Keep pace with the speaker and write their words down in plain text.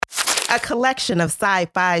a collection of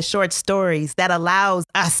sci-fi short stories that allows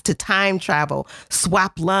us to time travel,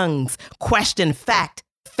 swap lungs, question fact,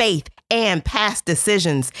 faith, and past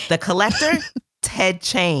decisions. The collector, Ted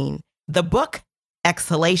Chiang. The book,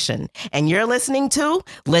 Exhalation. And you're listening to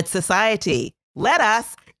Lit Society. Let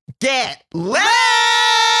us get lit!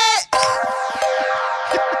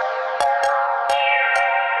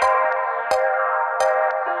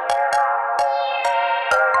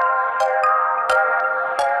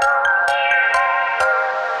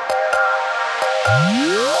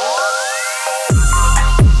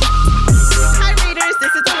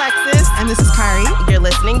 And this is Kari. You're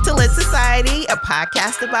listening to Lit Society, a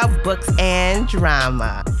podcast about books and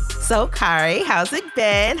drama. So, Kari, how's it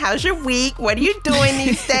been? How's your week? What are you doing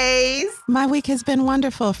these days? My week has been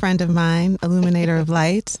wonderful, friend of mine, Illuminator of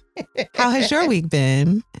Light. How has your week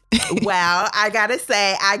been? Well, I gotta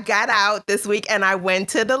say, I got out this week and I went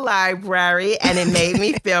to the library and it made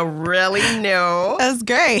me feel really new. That's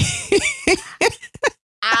great.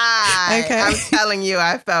 I'm telling you,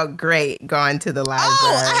 I felt great going to the library.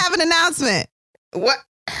 Oh, I have an announcement. What?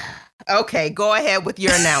 Okay, go ahead with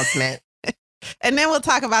your announcement. And then we'll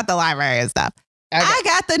talk about the library and stuff. Okay. I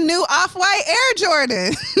got the new Off-White Air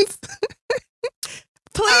Jordans.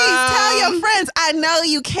 Please tell your friends. I know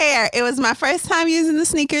you care. It was my first time using the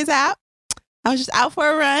sneakers app. I was just out for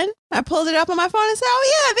a run. I pulled it up on my phone and said,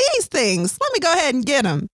 oh, yeah, these things. Let me go ahead and get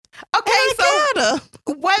them. Okay, so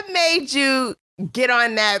what made you get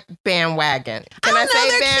on that bandwagon? Can I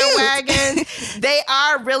say bandwagon? They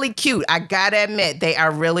are really cute. I gotta admit, they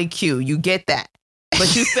are really cute. You get that.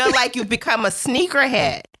 But you feel like you've become a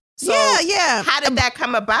sneakerhead. So yeah. How did that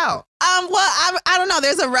come about? Well, I don't know.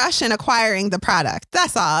 There's a rush in acquiring the product.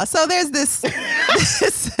 That's all. So there's this,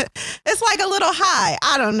 it's like a little high.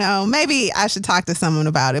 I don't know. Maybe I should talk to someone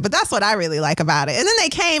about it, but that's what I really like about it. And then they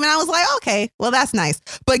came and I was like, okay, well, that's nice.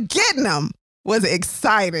 But getting them was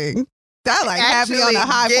exciting. That had me on a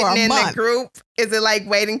high for a month. The group, is it like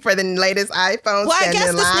waiting for the latest iPhone? Well, I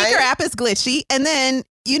guess the sneaker app is glitchy. And then,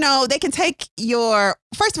 they can take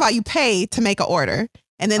first of all, you pay to make an order.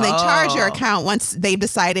 And then they charge your account once they've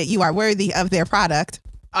decided you are worthy of their product.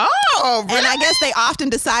 Oh, really? And I guess they often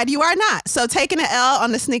decide you are not. So taking an L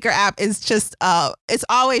on the sneaker app is just, it's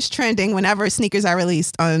always trending whenever sneakers are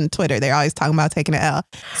released on Twitter. They're always talking about taking an L.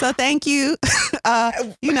 So thank you,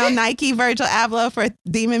 Nike, Virgil Abloh, for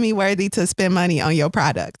deeming me worthy to spend money on your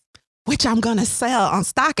product, which I'm going to sell on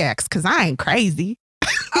StockX because I ain't crazy.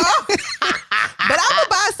 But I'm going to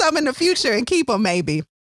buy some in the future and keep them maybe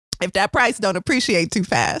if that price don't appreciate too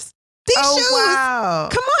fast. These shoes, wow.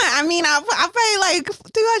 Come on. I mean, I paid like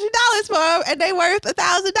 $200 for them and they worth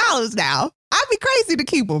 $1,000 now. I'd be crazy to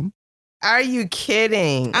keep them. Are you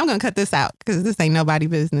kidding? I'm going to cut this out because this ain't nobody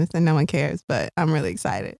business and no one cares, but I'm really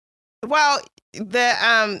excited. Well,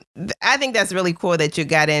 I think that's really cool that you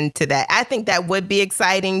got into that. I think that would be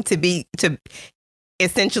exciting to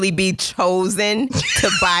essentially be chosen to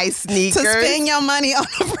buy sneakers. To spend your money on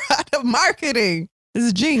a product marketing.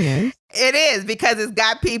 It's genius. It is, because it's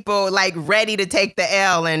got people like ready to take the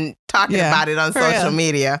L and talking about it on social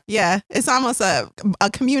media. Yeah, it's almost a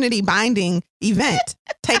community binding event.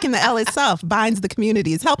 Taking the L itself binds the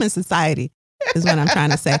community. It's helping society is what I'm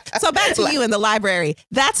trying to say. So back to you in the library.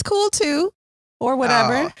 That's cool too, or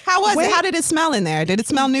whatever. How was it? How did it smell in there? Did it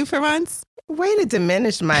smell new for once? Way to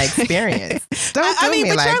diminish my experience. Don't do me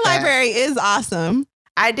but like your that. library is awesome.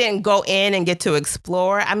 I didn't go in and get to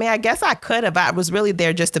explore. I mean, I guess I could have. I was really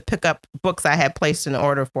there just to pick up books I had placed an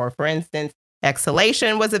order for. For instance,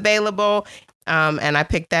 Exhalation was available, and I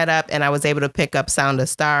picked that up, and I was able to pick up Sound of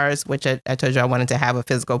Stars, which I told you I wanted to have a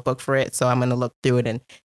physical book for it, so I'm going to look through it and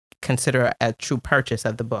consider a true purchase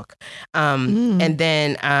of the book. And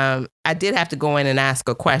then I did have to go in and ask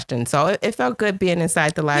a question, so it felt good being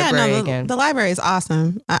inside the library again. The library is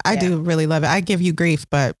awesome. I do really love it. I give you grief,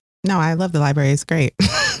 but no, I love the library. It's great.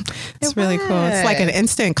 It's really cool. It's like an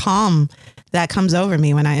instant calm that comes over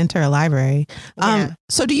me when I enter a library.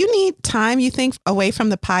 So do you need time, you think, away from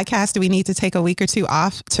the podcast? Do we need to take a week or two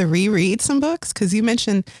off to reread some books? Because you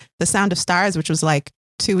mentioned The Sound of Stars, which was like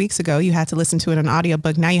 2 weeks ago. You had to listen to it on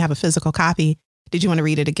audiobook. Now you have a physical copy. Did you want to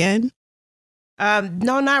read it again?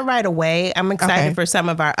 No, not right away. I'm excited for some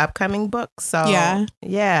of our upcoming books. So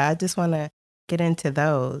yeah, I just want to get into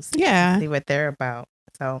those. Yeah. See what they're about.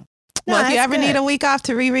 So. Well, if you ever need a week off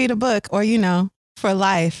to reread a book or, for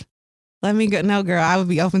life, let me know, girl. I would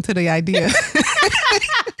be open to the idea.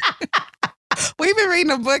 We've been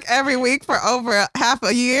reading a book every week for over half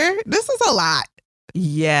a year. This is a lot.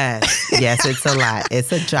 Yes, it's a lot.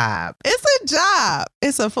 It's a job. It's a job.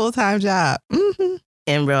 It's a full-time job. Mm-hmm.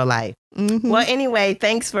 In real life. Well, anyway,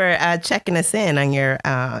 thanks for checking us in on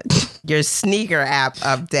your sneaker app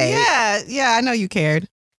update. Yeah, I know you cared.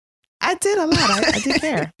 I did a lot. I did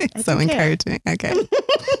care. So encouraging. Okay.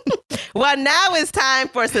 Well, now it's time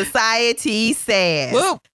for Society Says.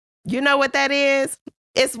 Whoop. You know what that is?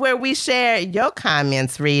 It's where we share your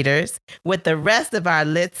comments, readers, with the rest of our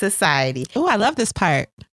lit society. Oh, I love this part.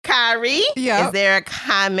 Kari, Yeah. Is there a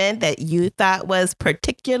comment that you thought was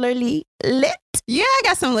particularly lit? Yeah, I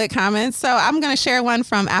got some lit comments. So I'm going to share one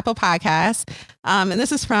from Apple Podcasts. And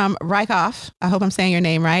this is from Rykoff. I hope I'm saying your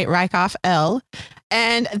name right. Rykoff L.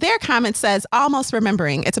 And their comment says, almost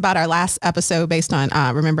remembering. It's about our last episode based on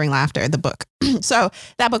Remembering Laughter, the book. So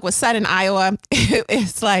that book was set in Iowa.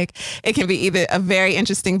 It's like, it can be either a very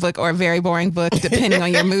interesting book or a very boring book, depending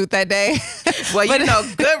on your mood that day. Well,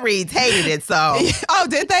 Goodreads hated it, so. Oh,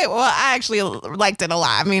 did they? Well, I actually liked it a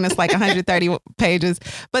lot. I mean, it's like 130 pages.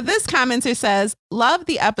 But this commenter says, love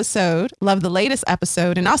the episode, love the latest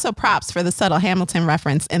episode, and also props for the subtle Hamilton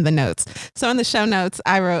reference in the notes. So in the show notes,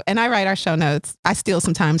 I wrote, and I write our show notes. I steal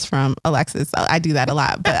sometimes from Alexis. So I do that a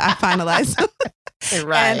lot, but I finalize.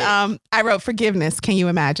 Right. And I wrote forgiveness. Can you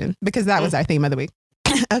imagine? Because that was our theme of the week.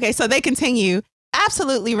 Okay, so they continue.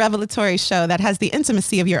 Absolutely revelatory show that has the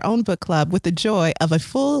intimacy of your own book club with the joy of a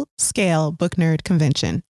full-scale book nerd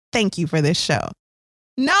convention. Thank you for this show.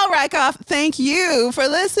 No, Rykoff, thank you for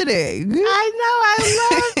listening. I know.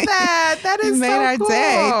 I love that. That is You made so our cool.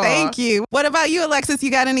 day. Thank you. What about you, Alexis?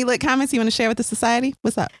 You got any lit comments you want to share with the society?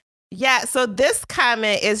 What's up? Yeah, so this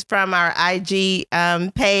comment is from our IG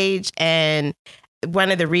page, and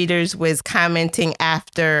one of the readers was commenting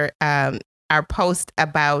after our post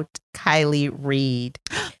about Kylie Reed.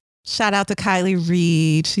 Shout out to Kylie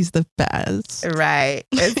Reed. She's the best. Right.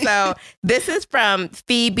 And so this is from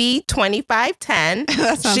Phoebe 2510.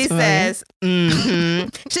 That sounds She familiar. says,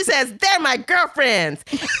 she says, they're my girlfriends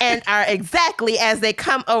and are exactly as they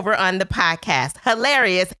come over on the podcast.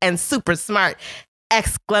 Hilarious and super smart. !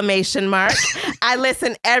 I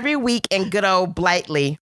listen every week in good old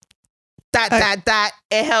Blightly. ...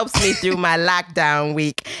 It helps me through my lockdown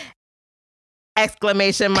week. !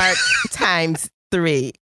 Times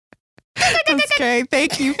 3. That's great.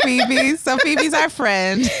 Thank you, Phoebe. So Phoebe's our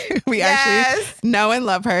friend. We actually know and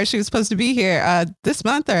love her. She was supposed to be here this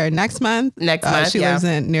month or next month. Next month, She lives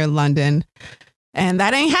near London. And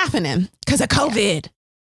that ain't happening because of COVID.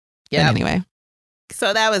 Yeah. But anyway.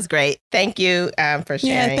 So that was great. Thank you for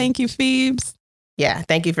sharing. Yeah, thank you, Phoebes. Yeah,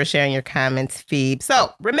 thank you for sharing your comments, Phoebe.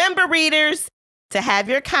 So remember, readers, to have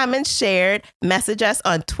your comments shared, message us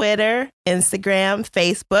on Twitter, Instagram,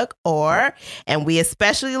 Facebook, and we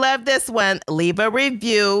especially love this one, leave a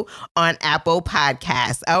review on Apple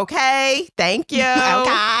Podcasts. Okay? Thank you.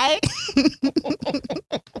 Okay.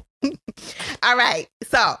 All right.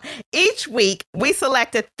 So each week we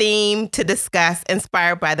select a theme to discuss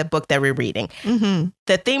inspired by the book that we're reading. Mm-hmm.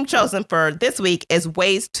 The theme chosen for this week is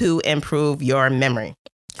ways to improve your memory.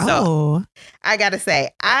 So I got to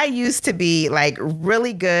say, I used to be like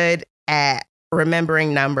really good at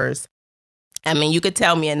remembering numbers. I mean, you could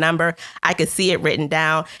tell me a number, I could see it written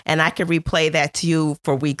down, and I could replay that to you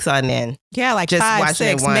for weeks on end. Yeah, like Just 5, watching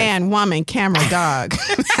it 6, once. man, woman, camera, dog.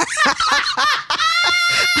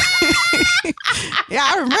 Yeah,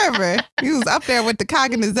 I remember. He was up there with the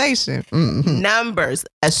cognization. Mm-hmm. Numbers,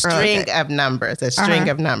 a string of numbers, a string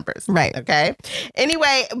of numbers. Right. Okay.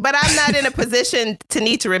 Anyway, but I'm not in a position to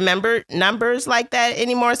need to remember numbers like that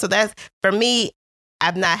anymore. So that's, for me,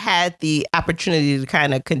 I've not had the opportunity to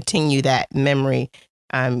kind of continue that memory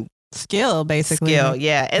Skill, basically.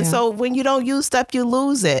 Yeah. And so when you don't use stuff, you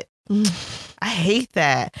lose it. I hate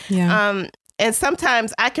that. Yeah. And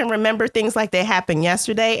sometimes I can remember things like they happened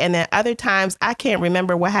yesterday, and then other times I can't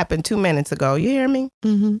remember what happened 2 minutes ago. You hear me?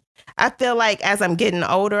 Mm-hmm. I feel like as I'm getting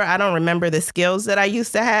older, I don't remember the skills that I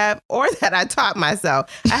used to have or that I taught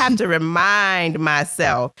myself. I have to remind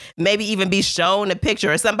myself, maybe even be shown a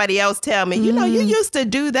picture or somebody else tell me, you know, you used to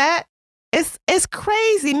do that. It's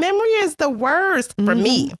crazy. Memory is the worst for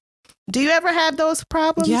me. Do you ever have those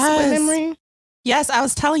problems with memory? Yes, I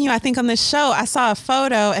was telling you, I think on this show, I saw a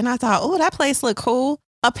photo and I thought, oh, that place looked cool.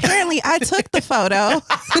 Apparently, I took the photo.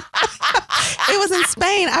 It was in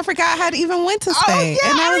Spain. I forgot how to even went to Spain. Oh, yeah,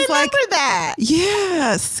 and I was remember that.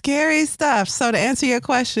 Yeah, scary stuff. So to answer your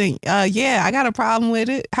question, I got a problem with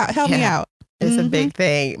it. Help me out. It's a big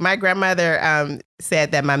thing. My grandmother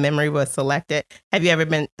said that my memory was selective. Have you ever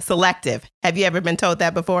been told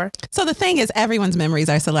that before? So the thing is, everyone's memories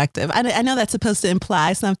are selective. I know that's supposed to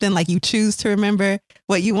imply something like you choose to remember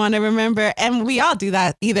what you want to remember. And we all do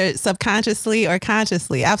that either subconsciously or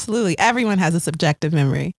consciously. Absolutely. Everyone has a subjective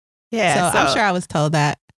memory. Yeah. So I'm sure I was told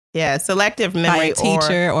that. Yeah, selective by memory a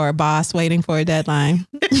teacher or a boss waiting for a deadline.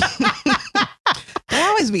 They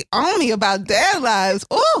always be on me about deadlines.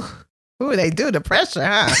 Ooh, they do the pressure,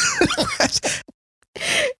 huh?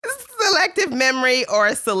 Selective memory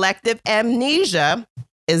or selective amnesia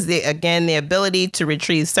is the ability to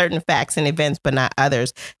retrieve certain facts and events, but not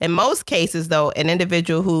others. In most cases, though, an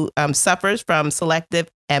individual who suffers from selective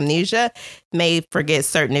amnesia may forget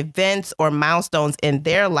certain events or milestones in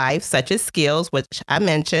their life, such as skills, which I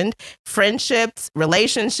mentioned, friendships,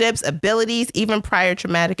 relationships, abilities, even prior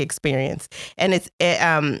traumatic experience. And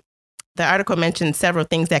the article mentioned several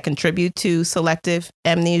things that contribute to selective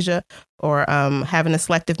amnesia or having a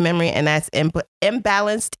selective memory, and that's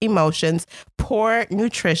imbalanced emotions, poor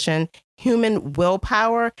nutrition, human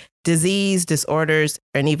willpower, disease, disorders,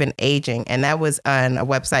 and even aging. And that was on a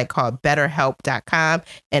website called betterhelp.com,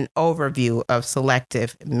 an overview of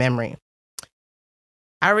selective memory.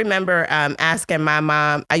 I remember asking my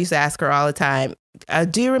mom, I used to ask her all the time,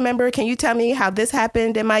 do you remember, can you tell me how this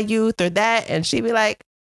happened in my youth or that? And she'd be like,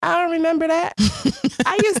 I don't remember that.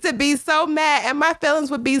 I used to be so mad and my feelings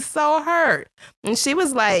would be so hurt. And she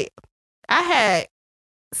was like, I had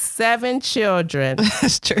 7 children.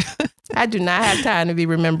 That's true. I do not have time to be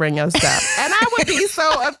remembering your stuff. And I would be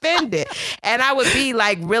so offended. And I would be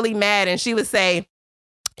like really mad. And she would say,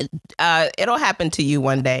 it'll happen to you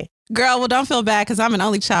one day. Girl, well, don't feel bad because I'm an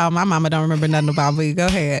only child. My mama don't remember nothing about me. Go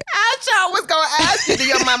ahead. I sure was going to ask you, do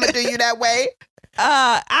your mama do you that way?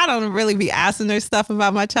 I don't really be asking her stuff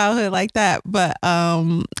about my childhood like that. But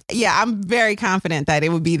yeah, I'm very confident that it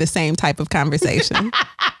would be the same type of conversation.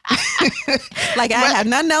 Like I have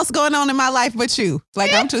nothing else going on in my life but you.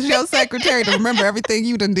 Like I'm just your secretary to remember everything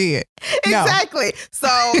you done did. No. Exactly.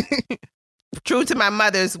 So true to my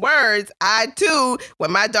mother's words, I too,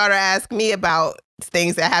 when my daughter asked me about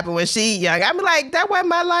things that happened when she young, I'm like, that wasn't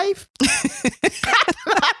my life.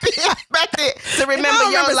 I be expected to remember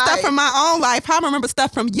your life. Stuff from my own life. I remember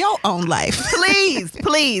stuff from your own life. Please,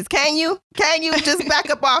 can you just back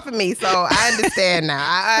up off of me? So I understand now.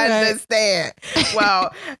 I understand.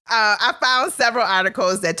 Well, I found several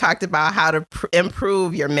articles that talked about how to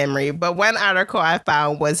improve your memory, but one article I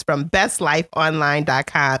found was from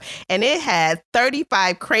bestlifeonline.com, and it had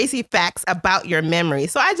 35 crazy facts about your memory.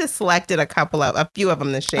 So I just selected a few of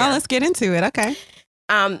them to share. Oh, let's get into it. Okay.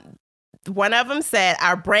 One of them said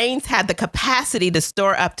our brains have the capacity to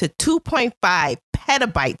store up to 2.5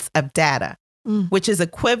 petabytes of data, which is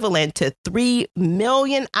equivalent to 3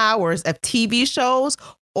 million hours of TV shows,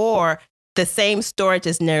 or the same storage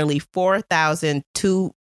as nearly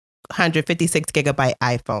 4,256 gigabyte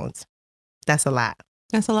iPhones. That's a lot.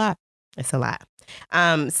 That's a lot. It's a lot.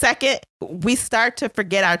 Second, we start to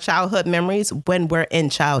forget our childhood memories when we're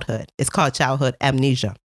in childhood. It's called childhood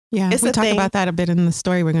amnesia. Yeah, we talk about that a bit in the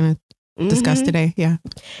story we're going to discuss today. Yeah.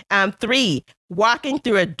 3, walking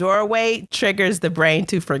through a doorway triggers the brain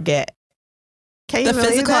to forget. Can you the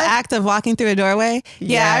physical act of walking through a doorway?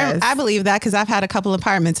 Yes. Yeah, I believe that because I've had a couple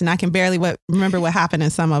apartments and I can barely remember what happened in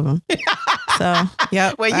some of them. So,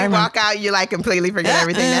 yep. When you walk out, you like completely forget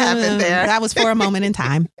everything that happened there. That was for a moment in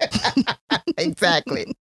time.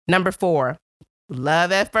 Exactly. Number 4,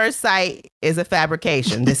 love at first sight is a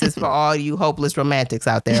fabrication. This is for all you hopeless romantics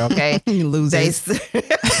out there, okay? You losers.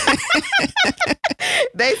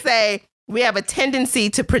 They say we have a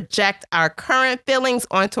tendency to project our current feelings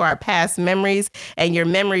onto our past memories, and your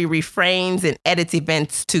memory refrains and edits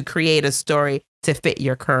events to create a story to fit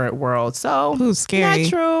your current world. So, who's scary? Not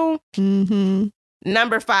true. Mm-hmm.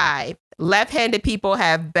 Number 5, left-handed people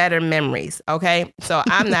have better memories. Okay, so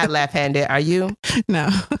I'm not left-handed. Are you? No.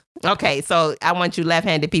 Okay, so I want you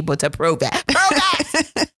left-handed people to prove that. Prove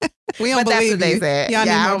that. We don't believe that's what they said. Y'all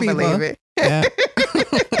I don't believe it. Yeah.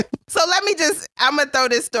 So I'm going to throw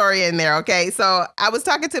this story in there, okay? So I was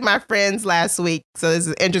talking to my friends last week. So this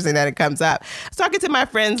is interesting that it comes up. I was talking to my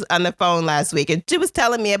friends on the phone last week, and she was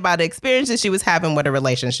telling me about the experiences she was having with a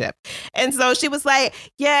relationship. And so she was like,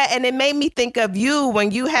 yeah, and it made me think of you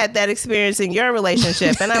when you had that experience in your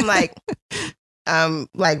relationship. And I'm like,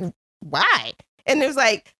 why? And it was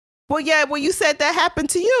like, well, you said that happened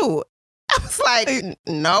to you. I was like,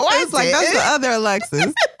 no, I didn't. Like, that's the other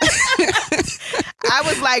Alexis. I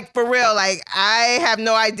was like, for real, like, I have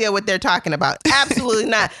no idea what they're talking about. Absolutely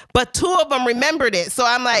not. But 2 of them remembered it. So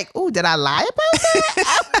I'm like, ooh, did I lie about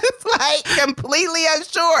that? I was like completely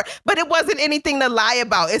unsure. But it wasn't anything to lie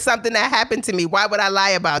about. It's something that happened to me. Why would I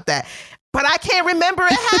lie about that? But I can't remember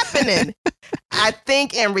it happening. I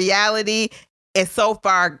think in reality, it's so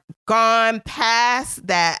far gone past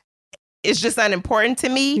that it's just unimportant to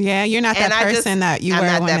me. Yeah, you're not that person that you were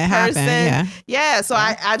when it happened. Yeah, so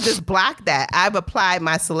I just blocked that. I've applied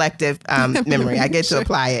my selective memory. I get to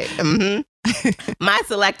apply it. Mm-hmm. My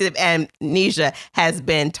selective amnesia has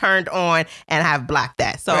been turned on and I've blocked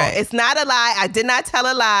that. So it's not a lie. I did not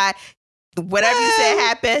tell a lie. Whatever you said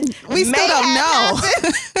happened. We still don't know.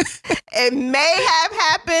 It may have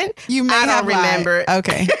happened. You may have remembered.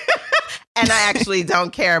 Okay. And I actually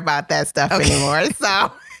don't care about that stuff anymore.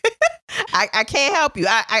 So I can't help you.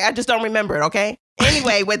 I just don't remember it. Okay.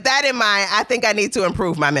 Anyway, with that in mind, I think I need to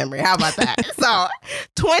improve my memory. How about that? So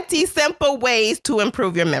 20 simple ways to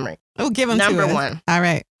improve your memory. We'll give them Number to us. 1. All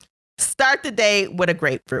right. Start the day with a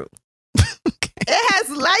grapefruit. Okay. It has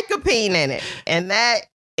lycopene in it, and that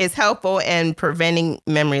is helpful in preventing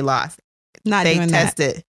memory loss. They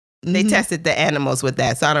tested the animals with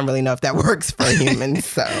that, so I don't really know if that works for humans.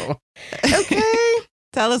 So, okay.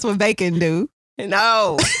 Tell us what bacon do.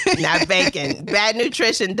 No, not bacon. Bad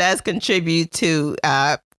nutrition does contribute to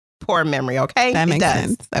poor memory, okay? That makes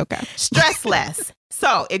sense. Okay. Stress less.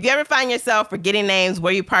 So if you ever find yourself forgetting names,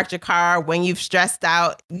 where you parked your car, when you've stressed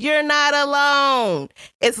out, you're not alone.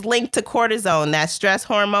 It's linked to cortisol, that stress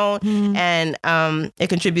hormone, and it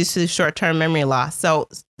contributes to short-term memory loss. So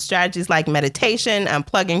strategies like meditation,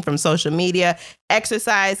 unplugging from social media,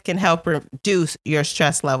 exercise can help reduce your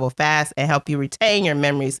stress level fast and help you retain your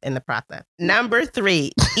memories in the process. Number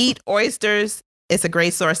 3, eat oysters. It's a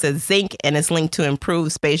great source of zinc, and it's linked to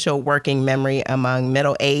improved spatial working memory among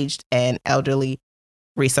middle-aged and elderly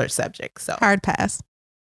research subjects. So hard pass.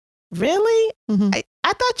 Really? Mm-hmm.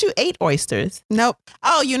 I thought you ate oysters. Nope.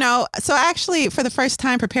 Oh, so actually for the first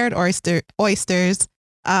time prepared oysters,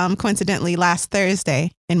 coincidentally last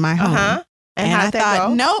Thursday in my home. Uh-huh. And I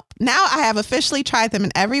thought, nope. Now I have officially tried them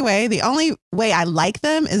in every way. The only way I like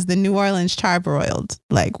them is the New Orleans charbroiled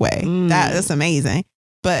way. That is amazing.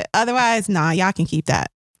 But otherwise, nah, y'all can keep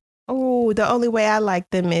that. Oh, the only way I like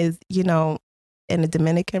them is, in the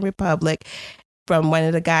Dominican Republic, from one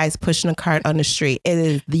of the guys pushing a cart on the street. It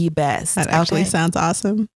is the best. That actually sounds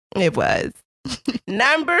awesome. It was.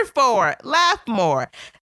 Number 4, laugh more.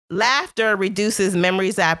 Laughter reduces memory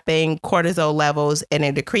zapping, cortisol levels, and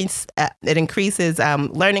it increases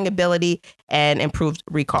learning ability and improved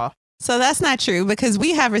recall. So that's not true, because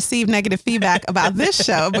we have received negative feedback about this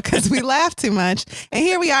show because we laugh too much. And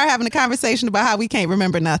here we are having a conversation about how we can't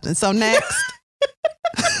remember nothing. So next.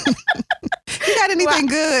 You got anything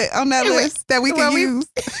good on that list that we can use?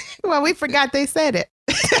 Well, we forgot they said it.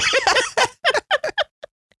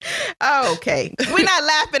 Okay. We're not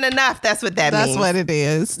laughing enough. That's what that means. That's what it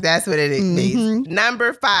is. That's what it means.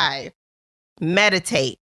 Number 5,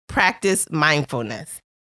 meditate. Practice mindfulness.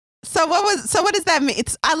 So what does that mean?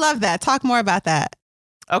 I love that. Talk more about that.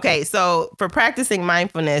 Okay, so for practicing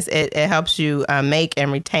mindfulness, it helps you make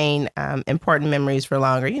and retain important memories for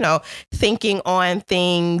longer. Thinking on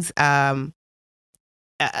things, have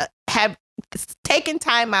taken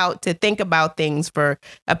time out to think about things for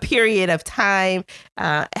a period of time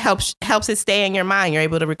helps it stay in your mind. You're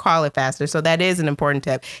able to recall it faster. So that is an important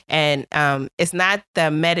tip. And it's not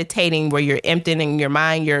the meditating where you're emptying your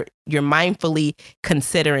mind. You're mindfully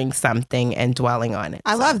considering something and dwelling on it.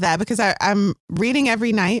 I love that, because I'm reading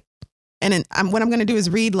every night. And what I'm going to do is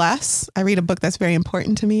read less. I read a book that's very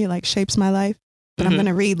important to me, like shapes my life. But I'm going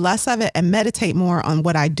to read less of it and meditate more on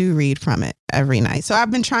what I do read from it every night. So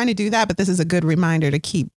I've been trying to do that, but this is a good reminder to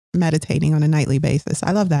keep meditating on a nightly basis.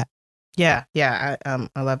 I love that. Yeah. I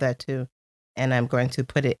love that too. And I'm going to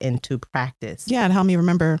put it into practice. Yeah, and help me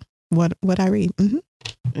remember what I read.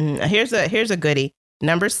 Mm-hmm. Here's a goodie.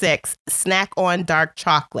 Number 6, snack on dark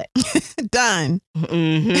chocolate. Done.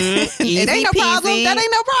 Mm-hmm. Easy it ain't no peasy. problem. That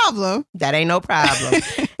ain't no problem. That ain't no problem.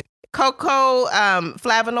 Cocoa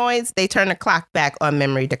flavonoids, they turn the clock back on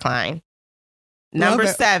memory decline. Number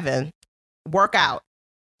 7, work out.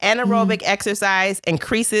 Anaerobic exercise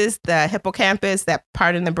increases the hippocampus, that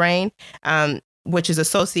part in the brain, which is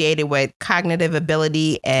associated with cognitive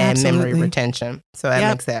ability and memory retention. So that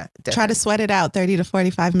makes that different. Try to sweat it out 30 to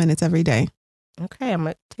 45 minutes every day. Okay, I'm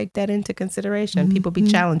going to take that into consideration. People be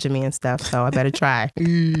challenging me and stuff, so I better try.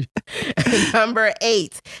 Number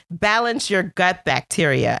 8, balance your gut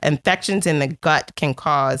bacteria. Infections in the gut can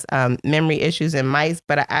cause memory issues in mice,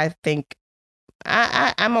 but I think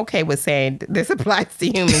I'm okay with saying this applies to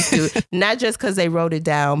humans too, not just because they wrote it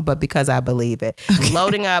down, but because I believe it. Okay.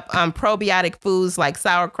 Loading up probiotic foods like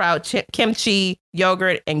sauerkraut, kimchi,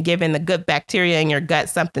 yogurt, and giving the good bacteria in your gut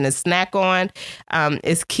something to snack on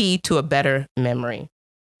is key to a better memory.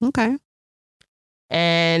 Okay.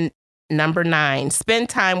 And number 9, spend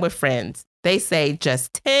time with friends. They say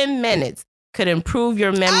just 10 minutes could improve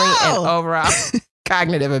your memory and overall.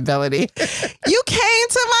 cognitive ability. You came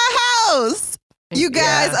to my house. You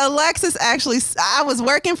guys, Alexis actually, I was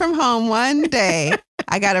working from home one day.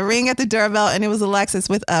 I got a ring at the doorbell and it was Alexis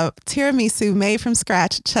with a tiramisu made from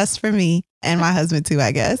scratch just for me and my husband too,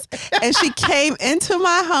 I guess. And she came into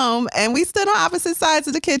my home and we stood on opposite sides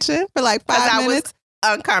of the kitchen for like 5 minutes.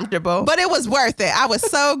 Uncomfortable. But it was worth it. I was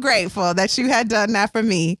so grateful that you had done that for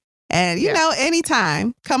me. And you know,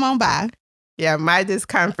 anytime, come on by. Yeah, my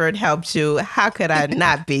discomfort helps you. How could I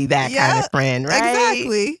not be that kind of friend, right?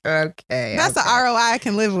 Exactly. Okay. That's the ROI I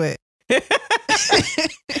can live with.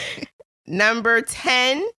 Number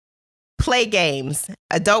 10, play games.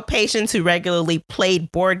 Adult patients who regularly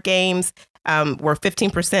played board games were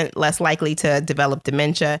 15% less likely to develop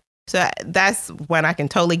dementia. So that's one I can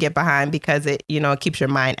totally get behind because it keeps your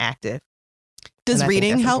mind active. Does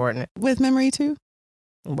reading help with memory too?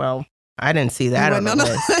 Well, I didn't see that on the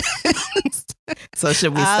list. So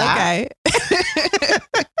should we stop? Okay.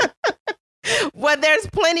 Well, there's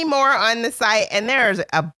plenty more on the site, and there's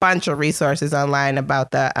a bunch of resources online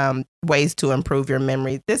about the ways to improve your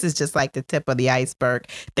memory. This is just like the tip of the iceberg.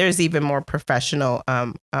 There's even more professional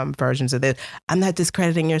versions of this. I'm not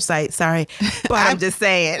discrediting your site, sorry, but I'm just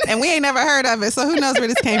saying. And we ain't never heard of it, so who knows where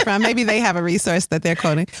this came from? Maybe they have a resource that they're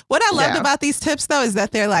quoting. What I loved about these tips, though, is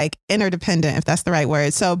that they're like interdependent, if that's the right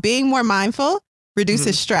word. So being more mindful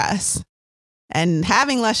reduces stress. And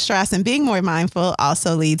having less stress and being more mindful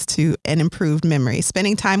also leads to an improved memory.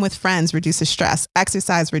 Spending time with friends reduces stress.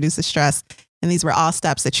 Exercise reduces stress. And these were all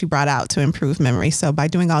steps that you brought out to improve memory. So by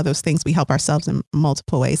doing all those things, we help ourselves in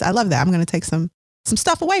multiple ways. I love that. I'm going to take some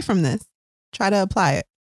stuff away from this. Try to apply it.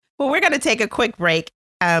 Well, we're going to take a quick break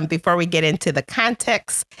before we get into the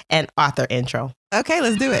context and author intro. Okay,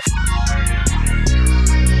 let's do it.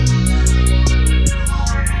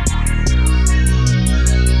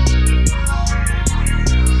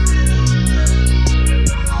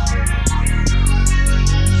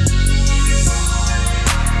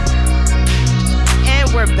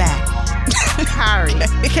 We're back. Kari,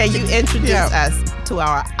 can you introduce us to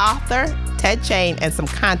our author, Ted Chiang, and some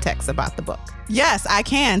context about the book? Yes, I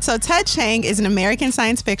can. So Ted Chiang is an American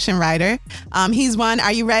science fiction writer. He's won,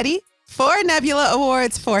 are you ready? 4 Nebula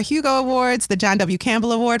Awards, 4 Hugo Awards, the John W.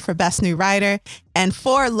 Campbell Award for Best New Writer, and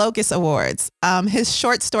 4 Locus Awards. His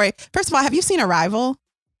short story, first of all, have you seen Arrival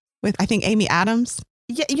with, I think, Amy Adams?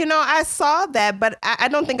 Yeah, I saw that, but I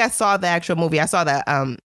don't think I saw the actual movie. I saw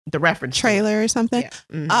the reference trailer or something.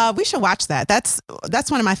 Yeah. We should watch that. That's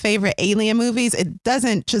one of my favorite alien movies. It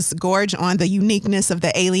doesn't just gorge on the uniqueness of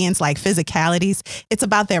the aliens, like physicalities. It's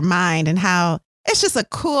about their mind and how it's just a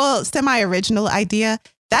cool semi-original idea.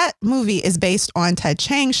 That movie is based on Ted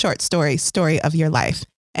Chiang's short story, Story of Your Life.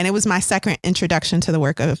 And it was my second introduction to the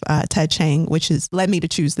work of Ted Chiang, which has led me to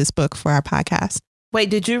choose this book for our podcast. Wait,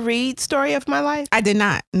 did you read Story of My Life? I did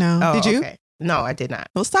not. No. Oh, did you? Okay. No, I did not.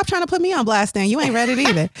 Well, stop trying to put me on blast, Dan. You ain't read it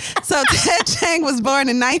either. So Ted Chiang was born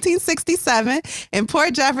in 1967 in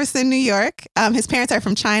Port Jefferson, New York. His parents are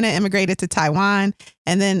from China, immigrated to Taiwan.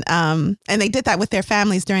 And then and they did that with their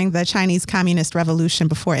families during the Chinese Communist Revolution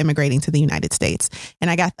before immigrating to the United States.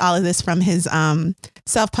 And I got all of this from his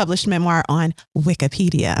self-published memoir on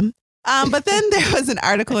Wikipedia. But then there was an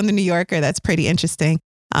article in the New Yorker that's pretty interesting.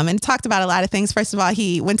 And it talked about a lot of things. First of all,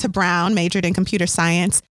 he went to Brown, majored in computer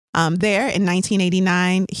science. There in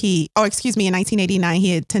 1989, in 1989,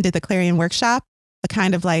 he attended the Clarion Workshop, a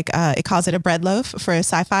kind of like, it calls it a bread loaf for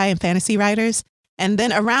sci-fi and fantasy writers. And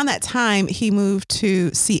then around that time, he moved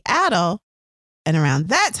to Seattle. And around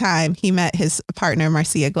that time, he met his partner,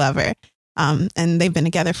 Marcia Glover. And they've been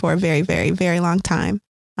together for a very, very, very long time.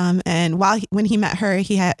 And when he met her,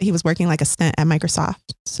 he was working like a stint at Microsoft.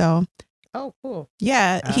 So, oh, cool.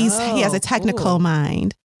 Yeah, he has a technical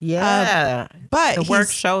mind. Yeah, but the work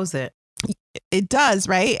shows it. It does,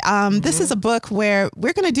 right? This is a book where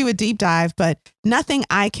we're going to do a deep dive, but nothing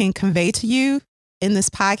I can convey to you in this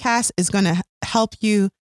podcast is going to help you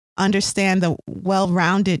understand the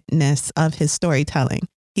well-roundedness of his storytelling.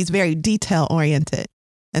 He's very detail-oriented.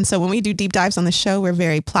 And so when we do deep dives on the show, we're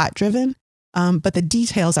very plot-driven, but the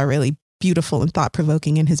details are really beautiful and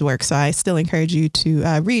thought-provoking in his work. So I still encourage you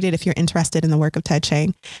to read it if you're interested in the work of Ted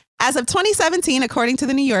Chiang. As of 2017, according to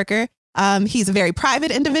the New Yorker, he's a very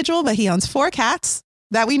private individual, but he owns 4 cats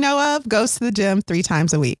that we know of, goes to the gym 3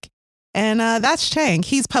 times a week. And that's Chiang.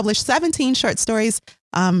 He's published 17 short stories,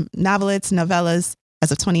 novelettes, novellas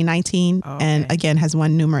as of 2019, and again, has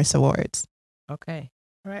won numerous awards. Okay.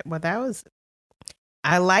 All right. Well,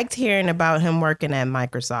 I liked hearing about him working at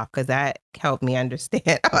Microsoft because that helped me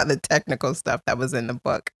understand all the technical stuff that was in the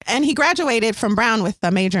book. And he graduated from Brown with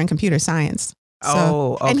a major in computer science.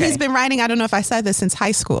 So, okay. And he's been writing, I don't know if I said this, since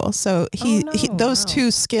high school. So those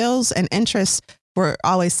two skills and interests were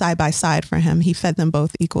always side by side for him. He fed them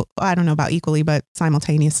both I don't know about equally, but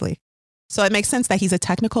simultaneously. So it makes sense that he's a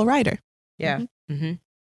technical writer. Yeah. Mm-hmm. Mm-hmm.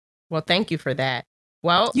 Well, thank you for that.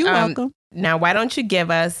 Well, you're welcome. Now, why don't you give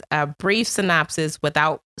us a brief synopsis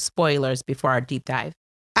without spoilers before our deep dive?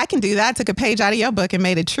 I can do that. I took a page out of your book and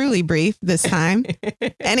made it truly brief this time.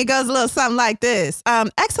 And it goes a little something like this.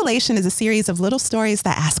 Exhalation is a series of little stories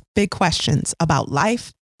that ask big questions about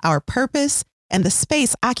life, our purpose, and the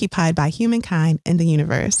space occupied by humankind in the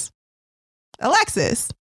universe. Alexis,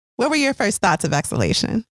 what were your first thoughts of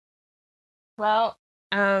Exhalation? Well,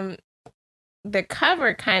 the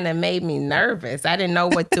cover kind of made me nervous. I didn't know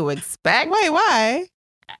what to expect. Wait, why?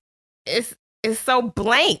 It's so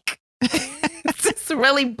blank. It's just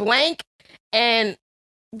really blank, and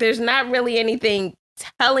there's not really anything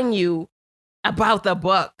telling you about the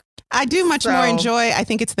book. I do much more enjoy, I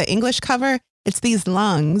think it's the English cover. It's these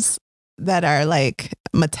lungs that are like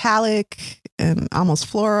metallic and almost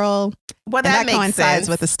floral. Well, that makes coincides sense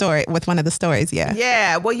with the story, with one of the stories. Yeah.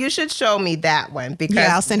 Yeah. Well, you should show me that one because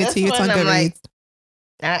I'll send it to you. It's on Goodreads.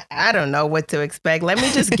 I don't know what to expect. Let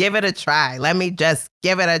me just give it a try. So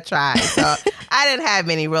I didn't have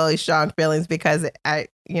any really strong feelings because the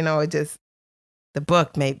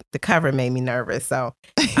cover made me nervous. So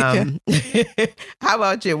how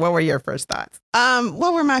about you? What were your first thoughts?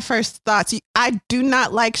 What were my first thoughts? I do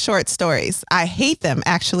not like short stories. I hate them,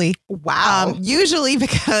 actually. Wow. Usually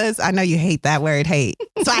because I know you hate that word, hate.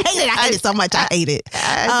 So I hate it. I hate it so much. I hate it.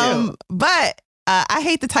 I do. But I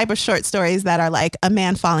hate the type of short stories that are like a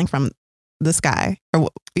man falling from the sky. Or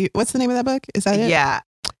what's the name of that book? Is that it? Yeah.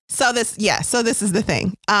 So this is the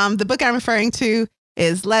thing. The book I'm referring to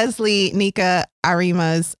is Leslie Nika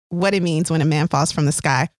Arima's What It Means When a Man Falls from the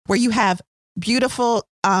Sky, where you have beautiful,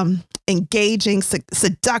 engaging,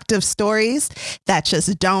 seductive stories that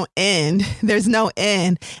just don't end. There's no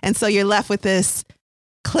end. And so you're left with this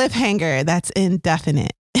cliffhanger that's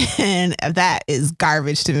indefinite. And that is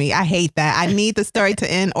garbage to me. I hate that. I need the story to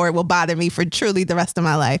end or it will bother me for truly the rest of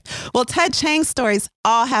my life. Well, Ted Chiang's stories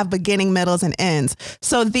all have beginning, middles, and ends.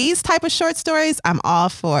 So these type of short stories, I'm all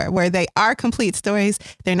for, where they are complete stories.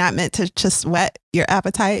 They're not meant to just whet your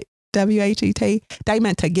appetite. WHET, they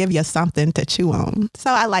meant to give you something to chew on. So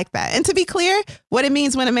I like that. And to be clear, What It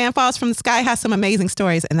Means When a Man Falls from the Sky has some amazing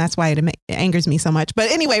stories, and that's why it angers me so much.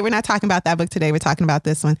 But anyway, we're not talking about that book today. We're talking about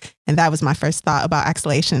this one. And that was my first thought about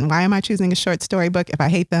Exhalation. Why am I choosing a short story book if I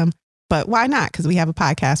hate them? But why not? Because we have a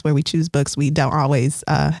podcast where we choose books we don't always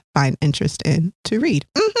find interest in to read.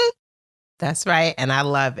 Mm-hmm. That's right. And I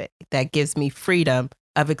love it. That gives me freedom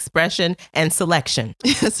of expression and selection.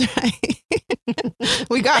 That's right.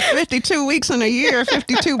 We got 52 weeks in a year,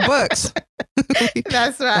 52 books.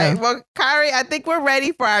 That's right. Well, Kari, I think we're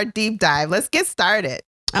ready for our deep dive. Let's get started.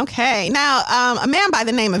 Okay. Now, a man by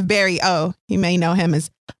the name of Barry O, you may know him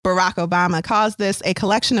as Barack Obama, calls this a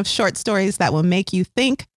collection of short stories that will make you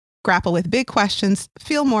think, grapple with big questions,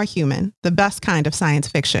 feel more human, the best kind of science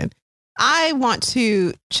fiction. I want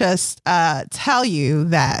to just tell you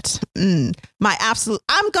that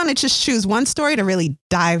I'm going to just choose one story to really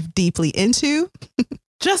dive deeply into.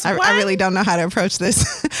 Just one? I really don't know how to approach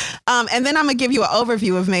this. And then I'm going to give you an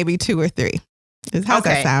overview of maybe two or three. How's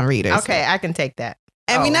that sound, readers? Okay, I can take that.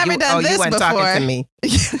 And we never done this before. Talking to me. I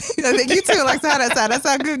think you too, Alexa. How that sound? That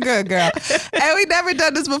sound good, girl. And we never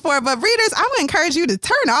done this before. But readers, I'm going to encourage you to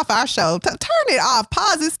turn off our show. Turn it off.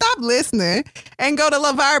 Pause it. Stop listening. And go to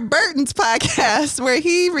LeVar Burton's podcast where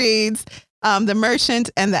he reads The Merchant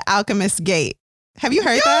and the Alchemist's Gate. Have you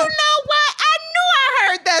heard that? You know what? I knew I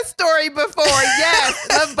heard that story before. Yes.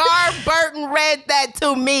 LeVar Burton read that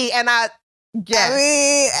to me. And yes. I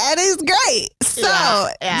mean, and it's great. So,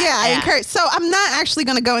 I encourage. So, I'm not actually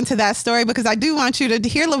going to go into that story because I do want you to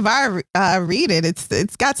hear LeVar read it.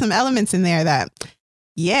 It's got some elements in there that,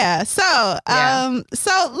 So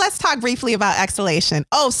let's talk briefly about Exhalation.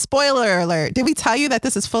 Oh, spoiler alert! Did we tell you that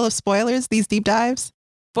this is full of spoilers? These deep dives,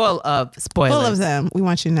 full of spoilers. Full of them. We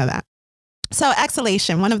want you to know that. So,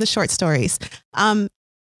 Exhalation, one of the short stories.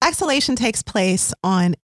 Exhalation takes place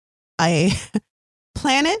on a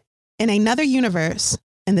planet in another universe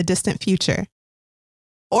in the distant future.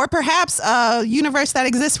 Or perhaps a universe that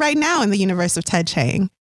exists right now in the universe of Ted Chiang.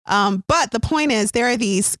 But the point is, there are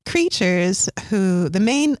these creatures who, the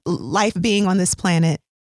main life being on this planet,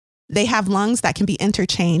 they have lungs that can be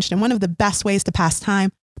interchanged. And one of the best ways to pass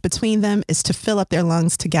time between them is to fill up their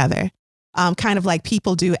lungs together. kind of like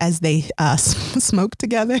people do as they smoke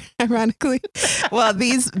together, ironically. Well,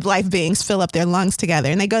 these life beings fill up their lungs together,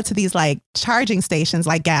 and they go to these like charging stations,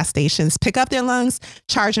 like gas stations, pick up their lungs,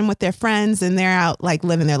 charge them with their friends, and they're out like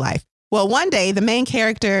living their life. Well, one day the main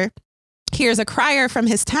character hears a crier from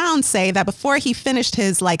his town say that before he finished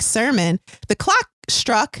his like sermon, the clock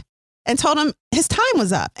struck and told him his time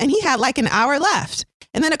was up and he had like an hour left.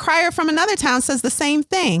 And then a crier from another town says the same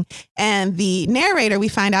thing. And the narrator, we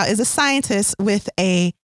find out, is a scientist with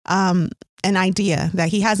an idea that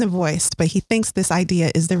he hasn't voiced, but he thinks this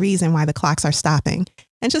idea is the reason why the clocks are stopping.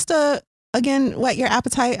 And just to, again, whet your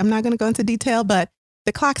appetite, I'm not going to go into detail, but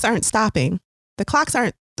the clocks aren't stopping. The clocks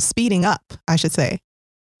aren't speeding up, I should say.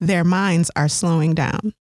 Their minds are slowing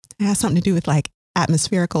down. It has something to do with like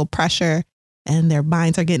atmospherical pressure, and their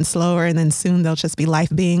minds are getting slower, and then soon they'll just be life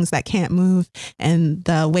beings that can't move, and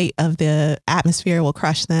the weight of the atmosphere will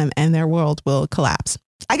crush them and their world will collapse.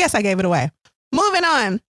 I guess I gave it away. Moving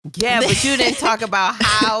on. Yeah, but you didn't talk about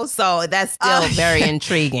how, so that's still very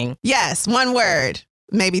intriguing. Yes, one word,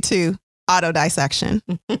 maybe two, auto dissection.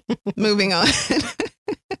 Moving on.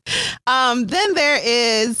 Then there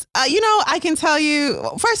is, I can tell you,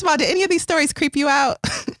 first of all, did any of these stories creep you out?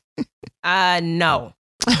 No.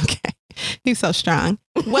 Okay. He's so strong.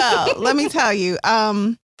 Well, let me tell you,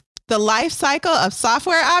 the life cycle of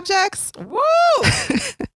software objects. Woo!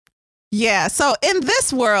 Yeah. So in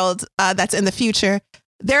this world that's in the future,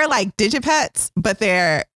 they're like digipets, but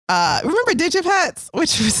they're remember digipets,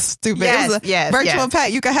 which was stupid. Yes, it was a virtual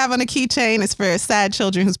pet you could have on a keychain. It's for sad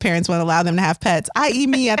children whose parents won't allow them to have pets, i.e.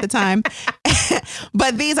 me at the time.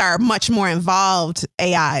 But these are much more involved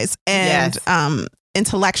AIs and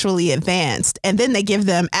intellectually advanced. And then they give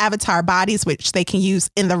them avatar bodies, which they can use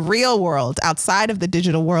in the real world outside of the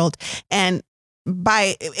digital world. And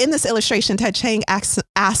in this illustration, Ted Chiang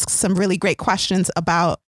asks some really great questions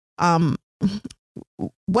about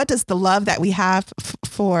what does the love that we have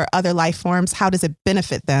for other life forms, how does it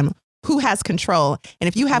benefit them? Who has control? And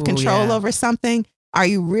if you have control over something, are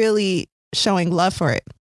you really showing love for it?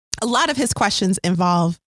 A lot of his questions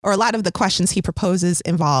involve, or a lot of the questions he proposes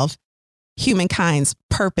involve humankind's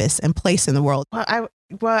purpose and place in the world.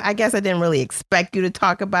 Well, I guess I didn't really expect you to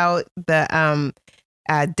talk about the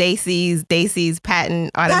Daisy's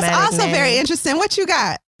patent automatic. That's also name. very interesting. What you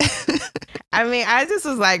got? I mean, I just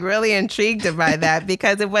was like really intrigued by that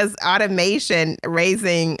because it was automation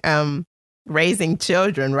raising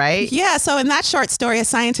children, right? Yeah. So in that short story, a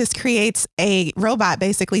scientist creates a robot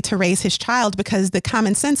basically to raise his child because the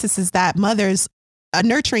common consensus is that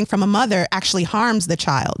nurturing from a mother actually harms the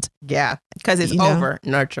child. Yeah, because it's over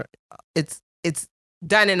nurture. It's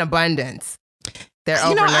done in abundance. They're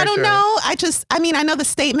over I don't know. I know the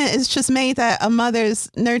statement is just made that a mother's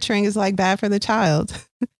nurturing is like bad for the child.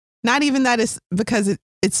 Not even that it's because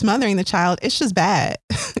it's smothering the child. It's just bad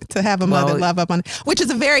to have a mother love up on, which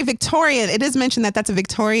is a very Victorian. It is mentioned that that's a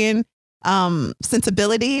Victorian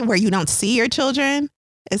sensibility where you don't see your children.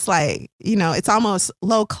 It's like, it's almost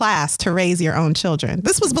low class to raise your own children.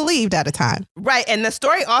 This was believed at a time. Right. And the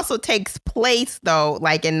story also takes place, though,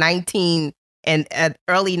 like in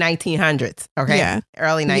early 1900s. Okay. Yeah.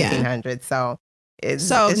 Early 1900s. So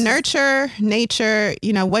it's nurture, nature,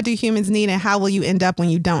 what do humans need and how will you end up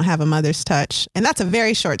when you don't have a mother's touch? And that's a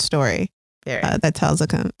very short story that tells a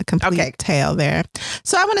complete tale there.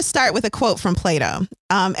 So I want to start with a quote from Plato.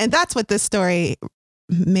 And that's what this story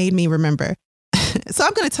made me remember. So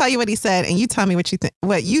I'm going to tell you what he said, and you tell me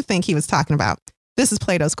what you think he was talking about. This is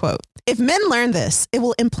Plato's quote. If men learn this, it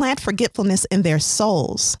will implant forgetfulness in their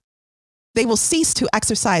souls. They will cease to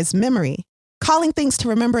exercise memory, calling things to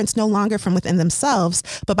remembrance no longer from within themselves,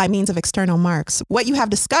 but by means of external marks. What you have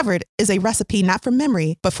discovered is a recipe not for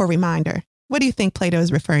memory, but for reminder. What do you think Plato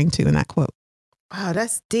is referring to in that quote? Wow,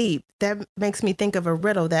 that's deep. That makes me think of a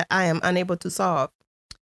riddle that I am unable to solve.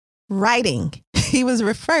 Writing. He was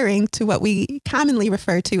referring to what we commonly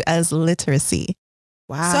refer to as literacy.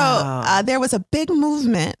 Wow. So there was a big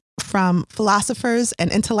movement from philosophers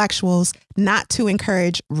and intellectuals not to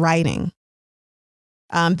encourage writing.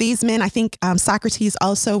 These men, I think Socrates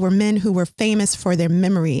also, were men who were famous for their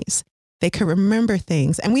memories. They could remember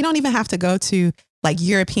things. And we don't even have to go to like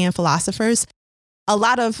European philosophers. A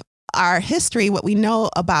lot of our history, what we know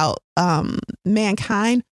about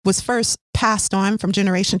mankind, was first passed on from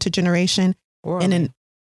generation to generation.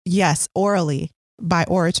 Orally by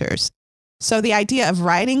orators. So the idea of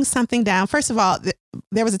writing something down, first of all,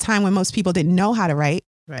 there was a time when most people didn't know how to write.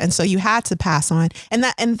 Right. And so you had to pass on. And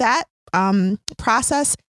that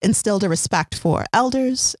process instilled a respect for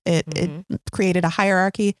elders. It created a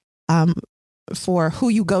hierarchy for who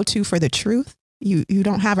you go to for the truth. You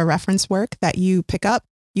don't have a reference work that you pick up.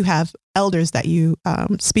 you have elders that you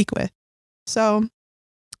speak with. So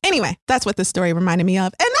anyway, that's what the story reminded me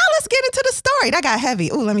of. And now let's get into the story. That got heavy.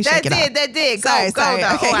 Ooh, let me shake it off. That did. Sorry. Go.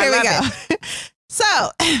 Okay, here we go. It. So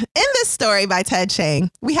in this story by Ted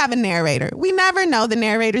Chiang, we have a narrator. We never know the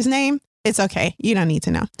narrator's name. It's okay. You don't need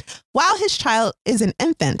to know. While his child is an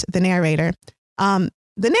infant, the narrator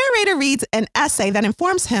reads an essay that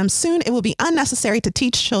informs him soon it will be unnecessary to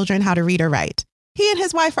teach children how to read or write. He and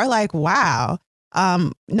his wife are like, wow,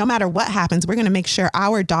 no matter what happens, we're going to make sure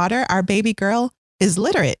our daughter, our baby girl, is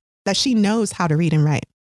literate, that she knows how to read and write.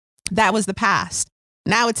 That was the past.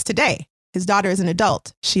 Now it's today. His daughter is an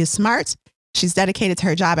adult. She is smart. She's dedicated to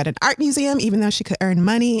her job at an art museum, even though she could earn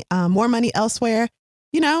money, more money elsewhere.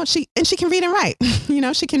 She can read and write.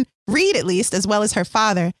 She can read at least as well as her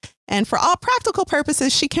father. And for all practical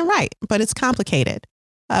purposes, she can write, but it's complicated.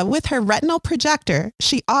 With her retinal projector,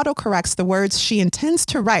 she autocorrects the words she intends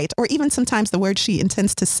to write, or even sometimes the words she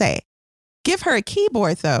intends to say. Give her a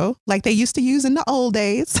keyboard, though, like they used to use in the old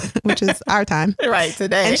days, which is our time. Right,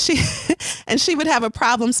 today. And she would have a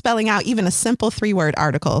problem spelling out even a simple 3-word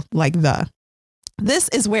article like the. This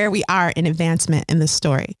is where we are in advancement in this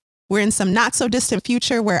story. We're in some not so distant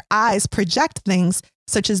future where eyes project things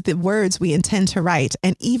such as the words we intend to write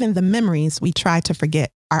and even the memories we try to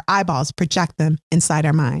forget. Our eyeballs project them inside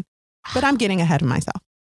our mind. But I'm getting ahead of myself.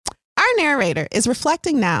 Our narrator is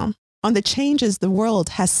reflecting now on the changes the world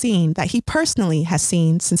has seen, that he personally has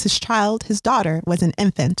seen since his daughter, was an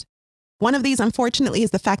infant. One of these, unfortunately,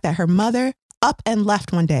 is the fact that her mother up and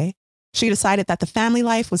left one day. She decided that the family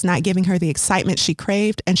life was not giving her the excitement she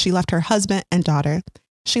craved, and she left her husband and daughter.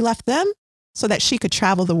 She left them so that she could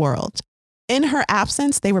travel the world. In her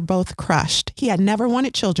absence, they were both crushed. He had never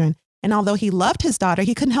wanted children, and although he loved his daughter,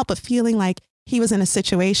 he couldn't help but feeling like he was in a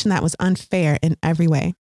situation that was unfair in every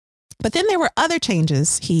way. But then there were other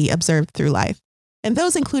changes he observed through life, and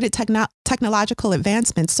those included technological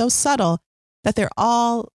advancements so subtle that they're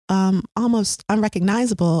all almost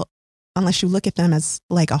unrecognizable unless you look at them as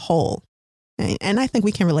like a whole. And I think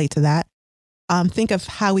we can relate to that. Think of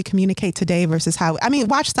how we communicate today versus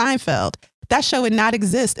watch Seinfeld. That show would not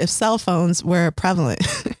exist if cell phones were prevalent.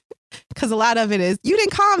 Because a lot of it is, you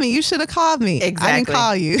didn't call me, you should have called me. Exactly. I didn't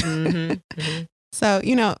call you. Mm-hmm. Mm-hmm. So,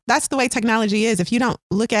 that's the way technology is. If you don't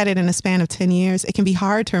look at it in a span of 10 years, it can be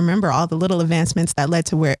hard to remember all the little advancements that led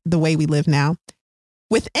to the way we live now.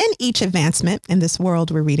 Within each advancement in this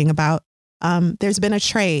world we're reading about, there's been a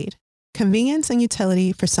trade, convenience and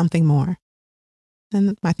utility for something more.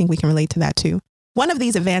 And I think we can relate to that too. One of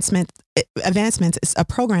these advancements is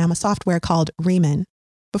a software called Riemann.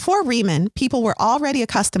 Before Riemann, people were already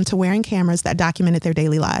accustomed to wearing cameras that documented their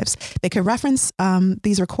daily lives. They could reference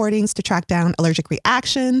these recordings to track down allergic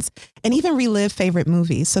reactions and even relive favorite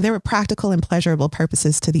movies. So there were practical and pleasurable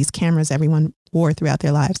purposes to these cameras everyone wore throughout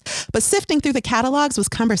their lives. But sifting through the catalogs was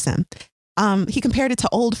cumbersome. He compared it to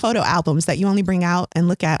old photo albums that you only bring out and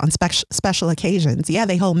look at on special occasions. Yeah,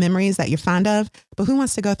 they hold memories that you're fond of, but who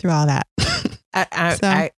wants to go through all that?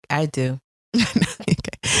 I do.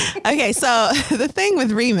 Okay, so the thing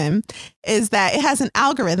with Riemann is that it has an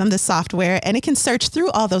algorithm, the software, and it can search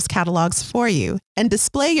through all those catalogs for you and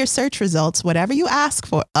display your search results, whatever you ask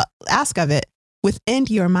of it, within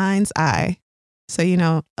your mind's eye.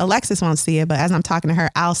 So, Alexis won't see it, but as I'm talking to her,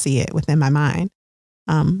 I'll see it within my mind,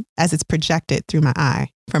 as it's projected through my eye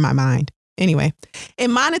from my mind. Anyway, it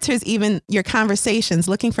monitors even your conversations,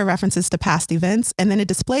 looking for references to past events, and then it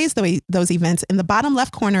displays those events in the bottom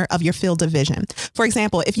left corner of your field of vision. For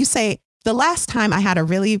example, if you say, the last time I had a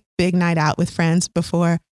really big night out with friends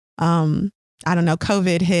before,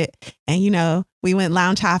 COVID hit, and, we went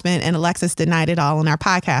lounge hopping and Alexis denied it all on our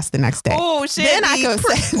podcast the next day. Oh, shit. Then I could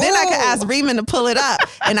ask Riemann to pull it up,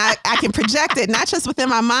 and I can project it, not just within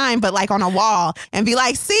my mind, but like on a wall, and be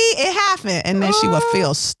like, see, it happened. And then she would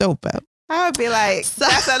feel stupid. I would be like,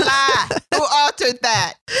 that's a lie. Who altered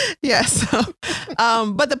that? Yes.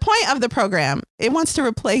 But the point of the program, it wants to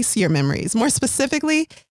replace your memories. More specifically,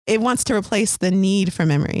 it wants to replace the need for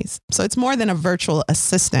memories. So it's more than a virtual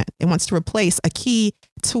assistant. It wants to replace a key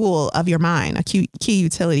tool of your mind, a key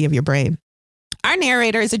utility of your brain. Our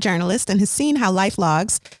narrator is a journalist and has seen how life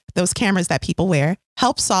logs, those cameras that people wear,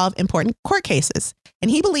 help solve important court cases. And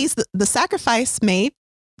he believes that the sacrifice made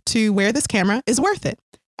to wear this camera is worth it.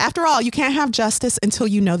 After all, you can't have justice until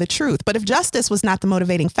you know the truth. But if justice was not the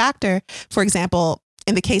motivating factor, for example,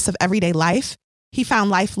 in the case of everyday life, he found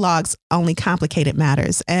life logs only complicated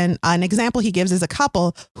matters. And an example he gives is a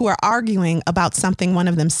couple who are arguing about something one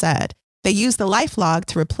of them said. They use the life log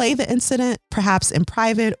to replay the incident, perhaps in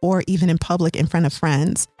private or even in public in front of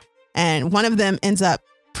friends. And one of them ends up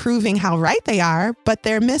proving how right they are, but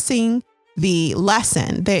they're missing the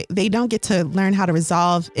lesson. They don't get to learn how to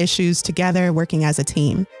resolve issues together, working as a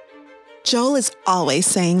team. Joel is always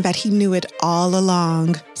saying that he knew it all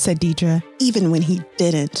along, said Deidre. Even when he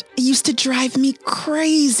didn't. It used to drive me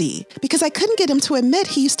crazy because I couldn't get him to admit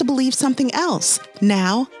he used to believe something else.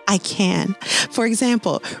 Now I can. For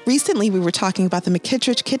example, recently we were talking about the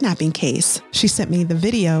McKittrick kidnapping case. She sent me the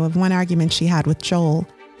video of one argument she had with Joel.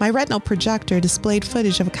 My retinal projector displayed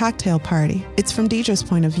footage of a cocktail party. It's from Deidre's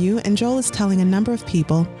point of view, and Joel is telling a number of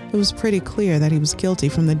people it was pretty clear that he was guilty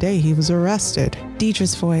from the day he was arrested.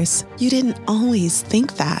 Deidre's voice. You didn't always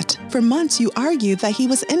think that. For months, you argued that he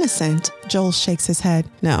was innocent. Joel shakes his head.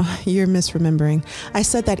 No, you're misremembering. I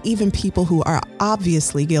said that even people who are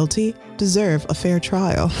obviously guilty deserve a fair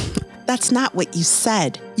trial. That's not what you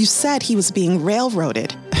said. You said he was being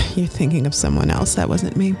railroaded. You're thinking of someone else. That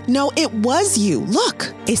wasn't me. No, it was you.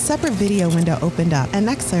 Look. A separate video window opened up, an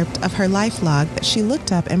excerpt of her life log that she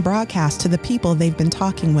looked up and broadcast to the people they've been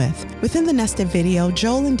talking with. Within the nested video,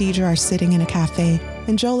 Joel and Deidre are sitting in a cafe,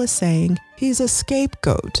 and Joel is saying, he's a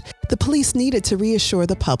scapegoat. The police needed to reassure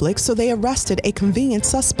the public, so they arrested a convenient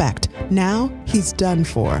suspect. Now, he's done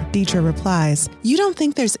for. Deidre replies, you don't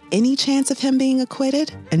think there's any chance of him being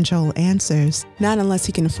acquitted? And Joel answers, not unless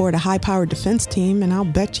he can afford a high-powered defense team, and I'll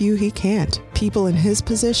bet you he can't. People in his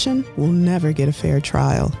position will never get a fair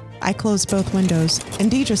trial. I closed both windows, and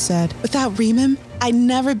Deidre said, without Riemann, I'd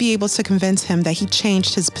never be able to convince him that he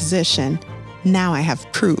changed his position. Now I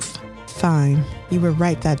have proof. Fine. You were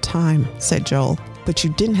right that time, said Joel. But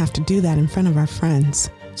you didn't have to do that in front of our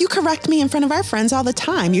friends. You correct me in front of our friends all the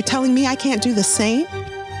time. You're telling me I can't do the same?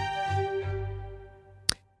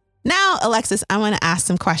 Now, Alexis, I want to ask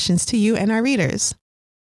some questions to you and our readers.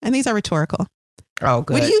 And these are rhetorical. Oh,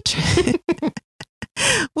 good.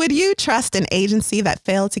 Would you trust an agency that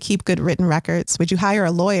failed to keep good written records? Would you hire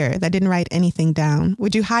a lawyer that didn't write anything down?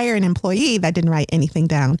 Would you hire an employee that didn't write anything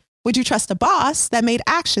down? Would you trust a boss that made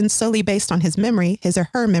actions solely based on his memory, his or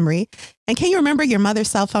her memory? And can you remember your mother's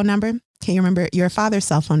cell phone number? Can you remember your father's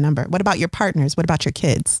cell phone number? What about your partners? What about your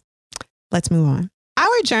kids? Let's move on.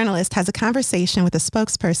 Our journalist has a conversation with a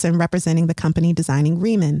spokesperson representing the company designing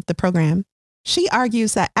Riemann, the program. She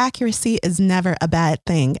argues that accuracy is never a bad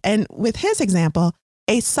thing. And with his example,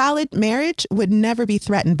 a solid marriage would never be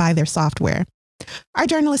threatened by their software. Our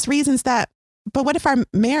journalist reasons that, but what if our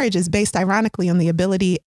marriage is based ironically on the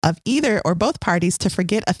ability of either or both parties to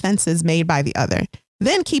forget offenses made by the other?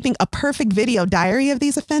 Then keeping a perfect video diary of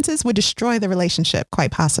these offenses would destroy the relationship,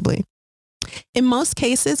 quite possibly. In most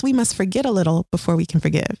cases, we must forget a little before we can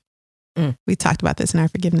forgive. We talked about this in our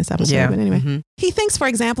forgiveness episode, but anyway. He thinks, for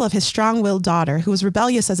example, of his strong-willed daughter who was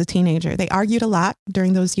rebellious as a teenager. They argued a lot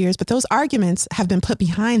during those years, but those arguments have been put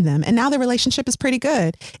behind them. And now their relationship is pretty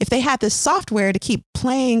good. If they had this software to keep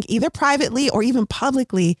playing either privately or even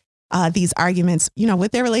publicly these arguments,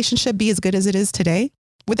 would their relationship be as good as it is today?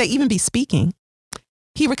 Would they even be speaking?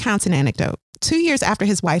 He recounts an anecdote. 2 years after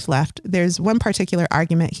his wife left, there's one particular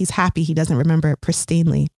argument he's happy he doesn't remember it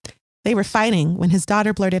pristinely. They were fighting when his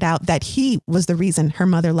daughter blurted out that he was the reason her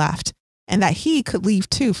mother left and that he could leave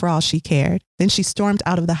too for all she cared. Then she stormed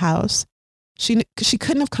out of the house. She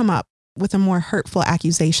couldn't have come up with a more hurtful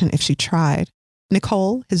accusation if she tried.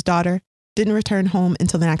 Nicole, his daughter, didn't return home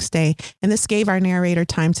until the next day, and this gave our narrator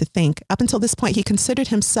time to think. Up until this point, he considered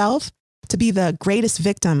himself to be the greatest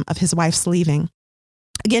victim of his wife's leaving.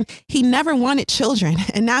 Again, he never wanted children,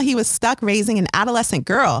 and now he was stuck raising an adolescent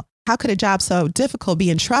girl. How could a job so difficult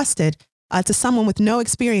be entrusted to someone with no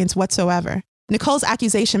experience whatsoever? Nicole's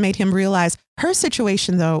accusation made him realize her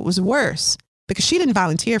situation, though, was worse because she didn't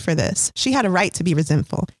volunteer for this. She had a right to be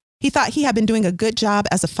resentful. He thought he had been doing a good job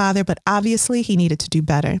as a father, but obviously he needed to do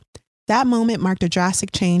better. That moment marked a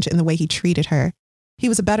drastic change in the way he treated her. He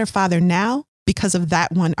was a better father now because of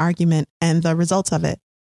that one argument and the results of it.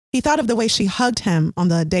 He thought of the way she hugged him on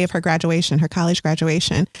the day of her graduation, her college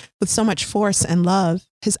graduation, with so much force and love.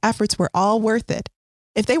 His efforts were all worth it.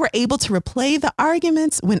 If they were able to replay the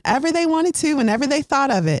arguments whenever they wanted to, whenever they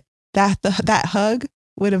thought of it, that hug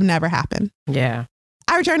would have never happened. Yeah.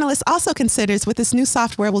 Our journalist also considers what this new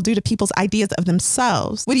software will do to people's ideas of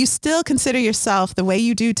themselves. Would you still consider yourself the way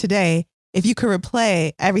you do today if you could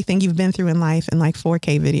replay everything you've been through in life in like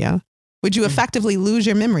 4K video? Would you effectively lose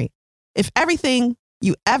your memory? If everything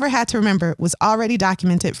you ever had to remember was already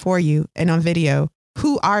documented for you and on video,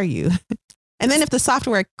 who are you? And then if the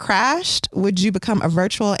software crashed, would you become a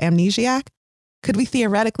virtual amnesiac? Could we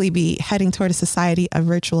theoretically be heading toward a society of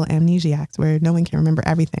virtual amnesiacs where no one can remember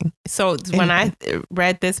everything? So when I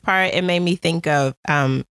read this part, it made me think of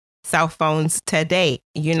cell phones today.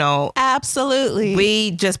 You know, Absolutely.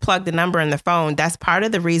 we just plug the number in the phone. That's part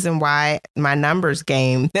of the reason why my numbers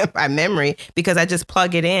game by memory, because I just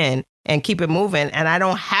plug it in and keep it moving. And I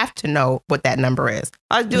don't have to know what that number is.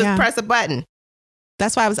 All I do is press a button.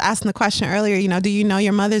 That's why I was asking the question earlier, you know, do you know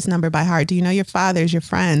your mother's number by heart? Do you know your father's, your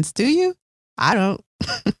friends? Do you? I don't.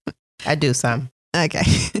 I do some. Okay.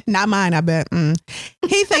 Not mine, I bet.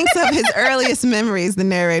 He thinks of his earliest memories, the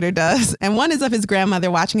narrator does. And one is of his grandmother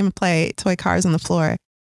watching him play toy cars on the floor.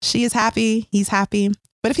 She is happy. He's happy.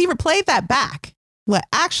 But if he replayed that back, what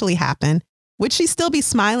actually happened, would she still be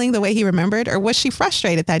smiling the way he remembered? Or was she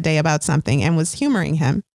frustrated that day about something and was humoring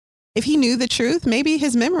him? If he knew the truth, maybe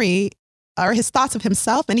his memory or his thoughts of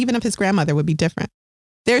himself and even of his grandmother would be different.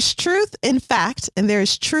 There's truth in fact, and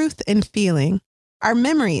there's truth in feeling. Our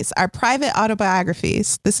memories are private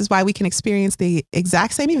autobiographies. This is why we can experience the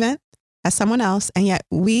exact same event as someone else, and yet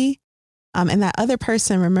we and that other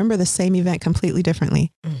person remember the same event completely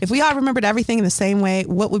differently. If we all remembered everything in the same way,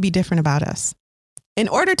 what would be different about us? In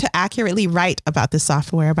order to accurately write about this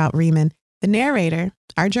software, about Riemann, the narrator,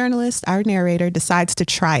 our journalist, our narrator, decides to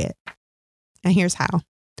try it. And here's how.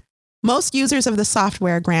 Most users of the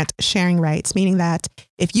software grant sharing rights, meaning that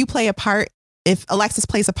if you play a part, if Alexis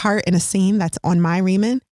plays a part in a scene that's on my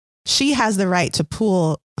Riemann, she has the right to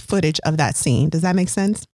pull footage of that scene. Does that make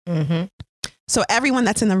sense? Mm-hmm. So everyone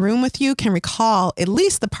that's in the room with you can recall at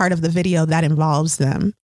least the part of the video that involves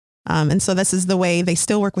them. And so this is the way they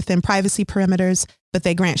still work within privacy perimeters, but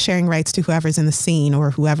they grant sharing rights to whoever's in the scene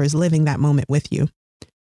or whoever's living that moment with you.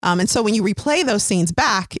 And so when you replay those scenes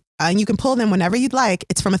back, and you can pull them whenever you'd like,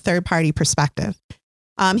 it's from a third party perspective.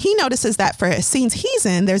 He notices that for scenes he's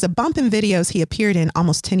in, there's a bump in videos he appeared in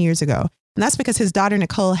almost 10 years ago. And that's because his daughter,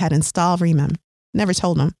 Nicole, had installed Riemann. Never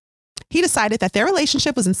told him. He decided that their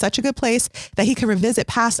relationship was in such a good place that he could revisit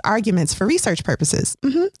past arguments for research purposes.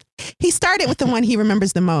 He started with the one he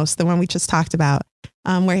remembers the most, the one we just talked about,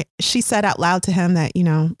 where she said out loud to him that, you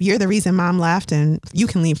know, you're the reason mom left and you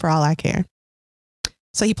can leave for all I care.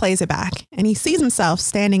 So he plays it back and he sees himself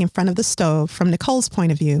standing in front of the stove from Nicole's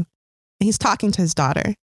point of view. And he's talking to his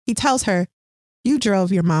daughter. He tells her, you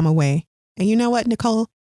drove your mom away. And you know what, Nicole?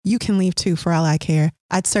 You can leave too for all I care.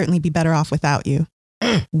 I'd certainly be better off without you.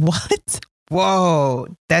 What? Whoa,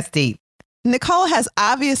 that's deep. Nicole has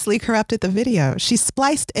obviously corrupted the video. She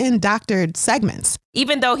spliced in doctored segments.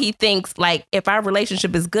 Even though he thinks, like, if our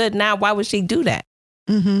relationship is good now, why would she do that?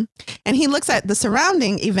 And he looks at the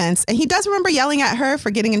surrounding events and he does remember yelling at her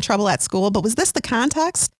for getting in trouble at school. But was this the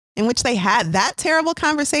context in which they had that terrible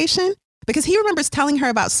conversation? Because he remembers telling her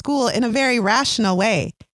about school in a very rational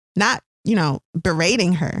way, not, you know,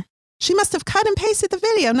 berating her. She must have cut and pasted the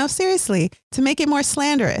video, no, seriously, to make it more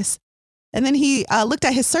slanderous. And then he looked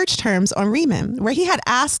at his search terms on Riemann, where he had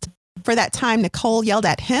asked for that time Nicole yelled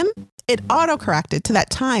at him. It autocorrected to that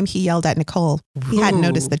time he yelled at Nicole. He hadn't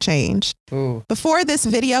noticed the change. Before this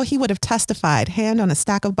video, he would have testified, hand on a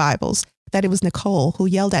stack of Bibles, that it was Nicole who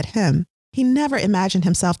yelled at him. He never imagined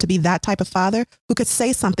himself to be that type of father who could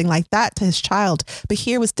say something like that to his child. But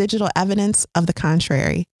here was digital evidence of the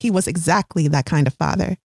contrary. He was exactly that kind of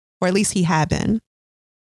father, or at least he had been.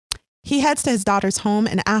 He heads to his daughter's home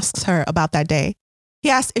and asks her about that day. He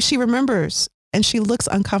asks if she remembers, and she looks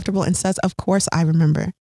uncomfortable and says, of course I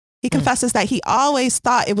remember. He confesses that he always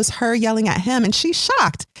thought it was her yelling at him, and she's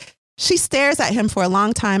shocked. She stares at him for a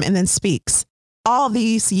long time and then speaks. All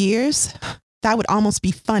these years, that would almost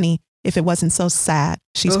be funny if it wasn't so sad,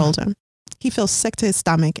 she told him. He feels sick to his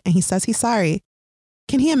stomach and he says he's sorry.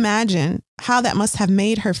 Can he imagine how that must have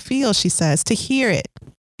made her feel, she says, to hear it?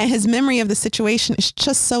 And his memory of the situation is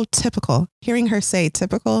just so typical. Hearing her say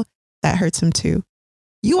typical, that hurts him too.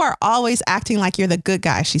 You are always acting like you're the good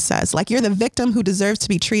guy, she says, like you're the victim who deserves to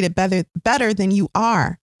be treated better than you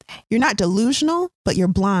are. You're not delusional, but you're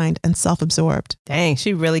blind and self-absorbed. Dang,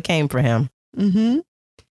 she really came for him.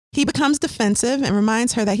 He becomes defensive and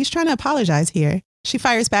reminds her that he's trying to apologize here. She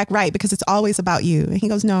fires back, right, because it's always about you. And he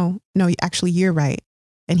goes, no, actually, you're right.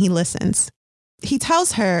 And he listens. He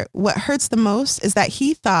tells her what hurts the most is that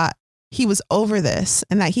he thought he was over this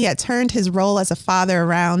and that he had turned his role as a father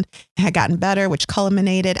around and had gotten better, which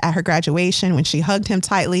culminated at her graduation when she hugged him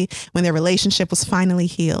tightly when their relationship was finally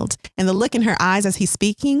healed. And the look in her eyes as he's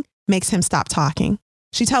speaking makes him stop talking.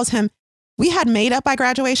 She tells him, we had made up by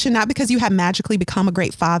graduation, not because you had magically become a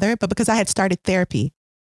great father, but because I had started therapy.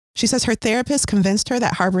 She says her therapist convinced her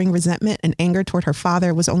that harboring resentment and anger toward her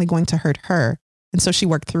father was only going to hurt her. And so she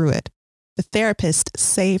worked through it. The therapist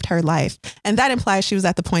saved her life. And that implies she was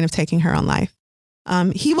at the point of taking her own life.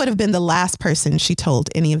 He would have been the last person she told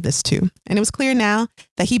any of this to. And it was clear now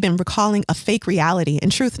that he'd been recalling a fake reality. In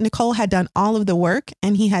truth, Nicole had done all of the work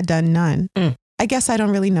and he had done none. I guess I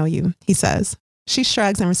don't really know you, he says. She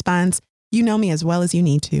shrugs and responds, you know me as well as you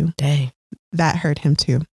need to. Dang. That hurt him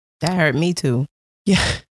too. That hurt me too. Yeah.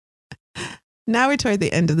 Now we're toward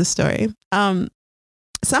the end of the story.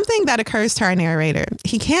 Something that occurs to our narrator.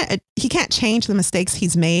 He can't change the mistakes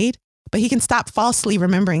he's made, but he can stop falsely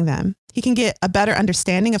remembering them. He can get a better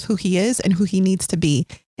understanding of who he is and who he needs to be.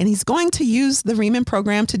 And he's going to use the Riemann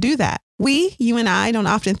program to do that. You and I don't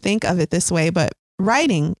often think of it this way, but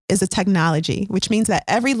writing is a technology, which means that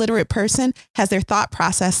every literate person has their thought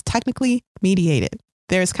process technically mediated.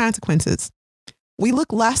 There's consequences. We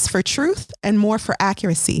look less for truth and more for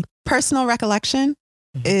accuracy. Personal recollection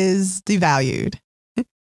is devalued.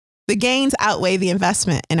 The gains outweigh the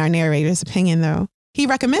investment in our narrator's opinion, though. He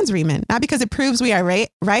recommends Riemann, not because it proves we are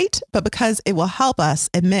right, but because it will help us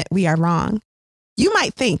admit we are wrong. You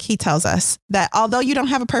might think, he tells us, that although you don't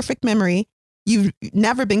have a perfect memory, you've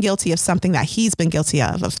never been guilty of something that he's been guilty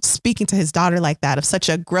of speaking to his daughter like that, of such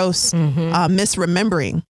a gross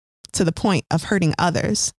misremembering to the point of hurting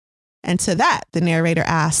others. And to that, the narrator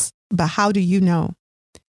asks, but how do you know?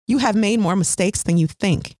 You have made more mistakes than you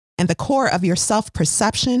think, and the core of your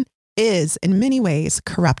self-perception is, in many ways,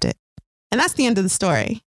 corrupted. And that's the end of the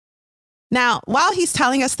story. Now, while he's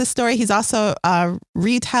telling us the story, he's also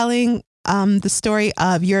retelling the story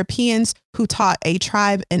of Europeans who taught a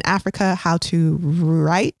tribe in Africa how to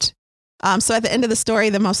write. So at the end of the story,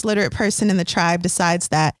 the most literate person in the tribe decides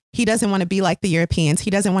that he doesn't want to be like the Europeans. He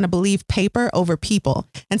doesn't want to believe paper over people.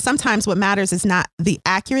 And sometimes what matters is not the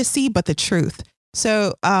accuracy, but the truth.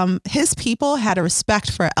 So his people had a respect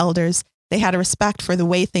for elders. They had a respect for the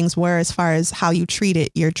way things were as far as how you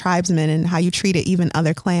treated your tribesmen and how you treated even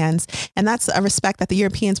other clans. And that's a respect that the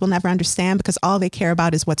Europeans will never understand because all they care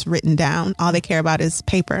about is what's written down. All they care about is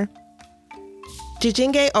paper.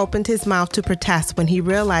 Njinge opened his mouth to protest when he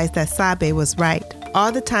realized that Sabe was right.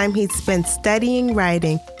 All the time he'd spent studying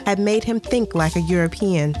writing had made him think like a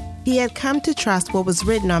European. He had come to trust what was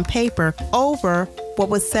written on paper over what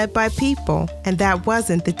was said by people, and that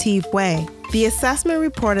wasn't the Tiv way. The assessment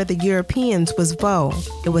report of the Europeans was vague.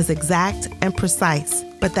 It was exact and precise,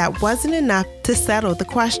 but that wasn't enough to settle the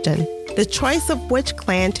question. The choice of which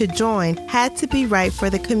clan to join had to be right for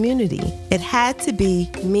the community. It had to be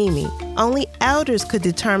Mimi. Only elders could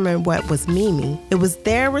determine what was Mimi. It was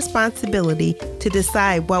their responsibility to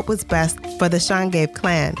decide what was best for the Shangabe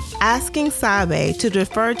clan. Asking Sabe to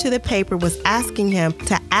defer to the paper was asking him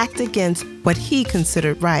to act against what he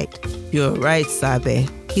considered right. "You're right, Sabe,"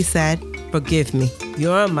 he said. "Forgive me.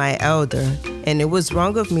 You're my elder, and it was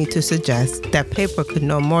wrong of me to suggest that paper could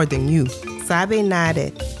know more than you." Sabe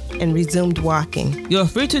nodded and resumed walking. "You're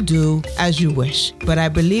free to do as you wish, but I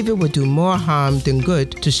believe it would do more harm than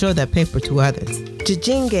good to show that paper to others."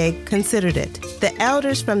 Njinge considered it. The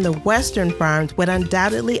elders from the western farms would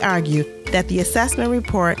undoubtedly argue that the assessment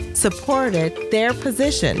report supported their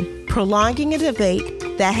position, prolonging a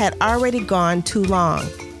debate that had already gone too long.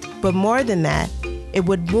 But more than that, it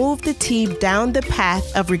would move the Tiv down the path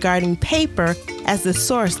of regarding paper as the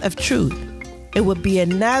source of truth. It would be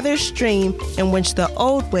another stream in which the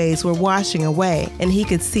old ways were washing away, and he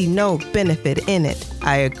could see no benefit in it.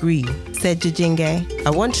 "I agree," said Njinge. "I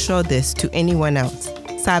won't show this to anyone else."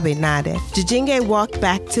 Sabe nodded. Njinge walked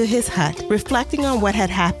back to his hut, reflecting on what had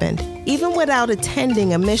happened. Even without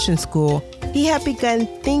attending a mission school, he had begun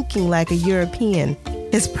thinking like a European.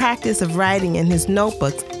 His practice of writing in his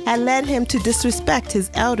notebooks had led him to disrespect his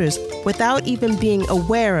elders without even being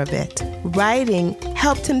aware of it. Writing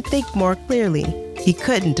helped him think more clearly. He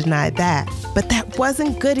couldn't deny that. But that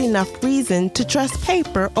wasn't good enough reason to trust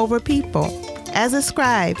paper over people. As a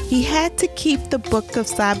scribe, he had to keep the book of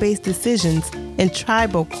Sabe's decisions in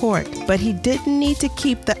tribal court, but he didn't need to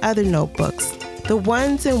keep the other notebooks, the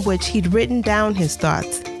ones in which he'd written down his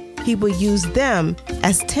thoughts. He would use them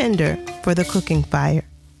as tinder for the cooking fire.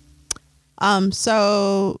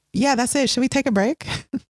 So yeah, that's it. Should we take a break?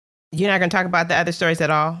 You're not going to talk about the other stories at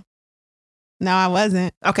all? No, I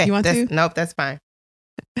wasn't. Okay. You want to? Nope, that's fine.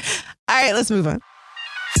 All right, let's move on.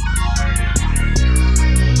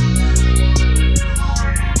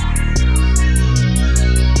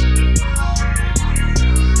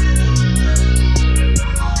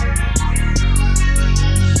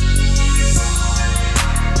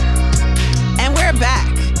 And we're back.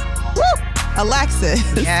 Woo! Alexis.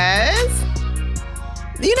 Yes?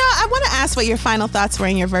 You know, I want to ask what your final thoughts were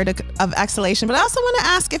in your verdict of exhalation, but I also want to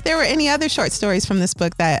ask if there were any other short stories from this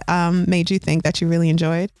book that made you think that you really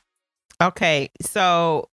enjoyed. Okay,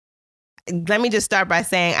 so let me just start by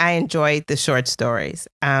saying I enjoyed the short stories.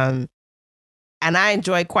 And I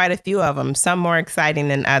enjoyed quite a few of them, some more exciting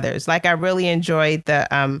than others. Like I really enjoyed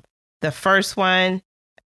the first one.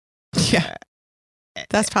 Yeah.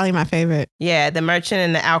 That's probably my favorite. Yeah, the Merchant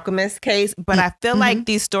and the Alchemist case. But I feel like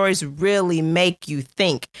these stories really make you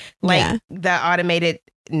think. Like the automated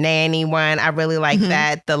nanny one, I really like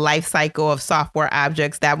that. The life cycle of software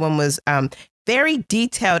objects, that one was very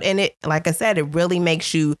detailed. And it, like I said, it really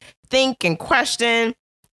makes you think and question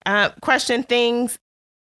things.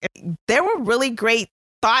 There were really great,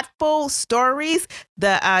 thoughtful stories.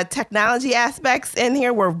 The technology aspects in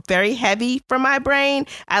here were very heavy for my brain.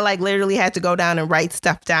 I like literally had to go down and write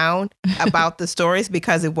stuff down about the stories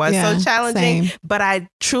because it was so challenging. Same. But I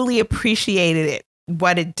truly appreciated it,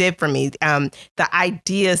 what it did for me. The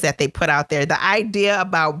ideas that they put out there, the idea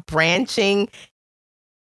about branching,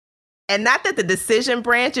 and not that the decision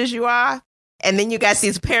branches you off, and then you got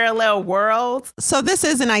these parallel worlds. So this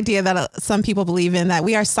is an idea that some people believe in, that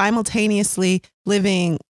we are simultaneously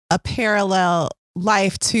living a parallel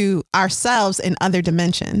life to ourselves in other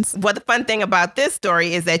dimensions. Well, the fun thing about this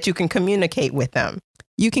story is that you can communicate with them.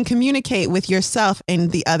 You can communicate with yourself in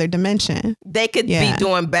the other dimension. They could be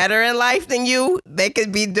doing better in life than you. They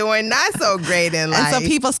could be doing not so great in life. And so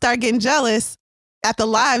people start getting jealous at the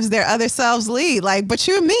lives their other selves lead. Like, but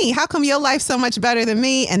you and me, how come your life's so much better than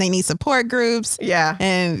me? And they need support groups. Yeah.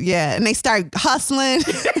 And they start hustling.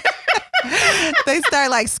 They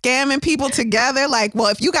start like scamming people together. Like, well,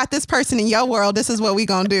 if you got this person in your world, this is what we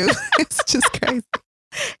gonna do. It's just crazy.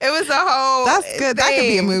 It was a whole That's good. thing. That could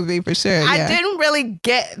be a movie for sure. I didn't really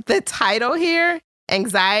get the title here.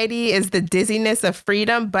 Anxiety is the dizziness of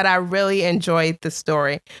freedom, but I really enjoyed the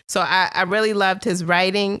story. So I really loved his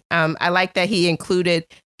writing. I like that he included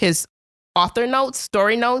his author notes,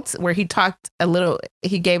 story notes, where he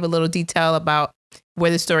gave a little detail about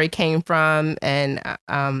where the story came from and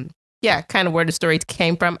kind of where the story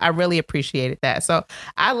came from. I really appreciated that. So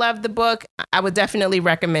I loved the book. I would definitely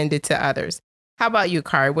recommend it to others. How about you,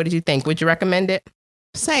 Kari? What did you think? Would you recommend it?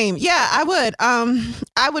 Same. Yeah, I would.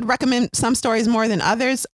 I would recommend some stories more than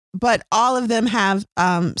others, but all of them have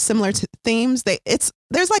similar themes.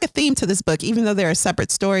 There's like a theme to this book, even though there are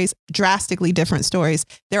separate stories, drastically different stories.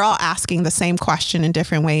 They're all asking the same question in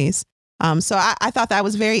different ways. So I thought that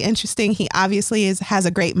was very interesting. He obviously has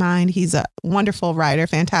a great mind. He's a wonderful writer,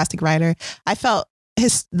 fantastic writer. I felt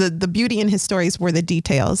the beauty in his stories were the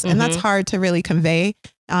details, and that's hard to really convey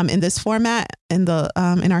in this format in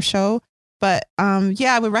our show. But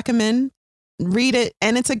I would recommend read it.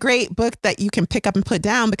 And it's a great book that you can pick up and put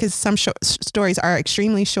down because some stories are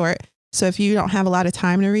extremely short. So if you don't have a lot of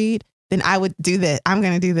time to read, then I would do this. I'm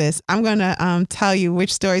going to do this. I'm going to tell you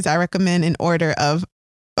which stories I recommend in order of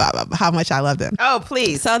how much I love them. Oh,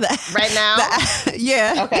 please. So right now?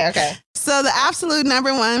 Yeah. Okay. So the absolute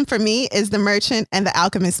number one for me is The Merchant and the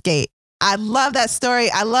Alchemist Gate. I love that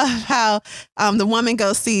story. I love how the woman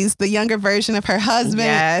sees the younger version of her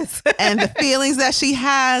husband and the feelings that she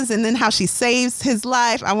has, and then how she saves his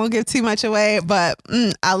life. I won't give too much away, but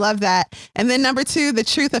I love that. And then number two, The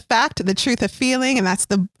Truth of Fact, The Truth of Feeling. And that's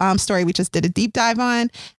the story we just did a deep dive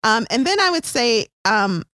on. And then I would say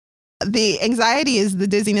the Anxiety is the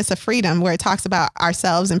Dizziness of Freedom, where it talks about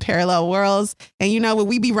ourselves in parallel worlds. And, would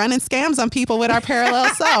we be running scams on people with our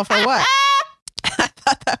parallel self or what? I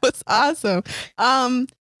thought that was awesome.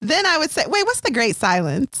 Then I would say, wait, what's The Great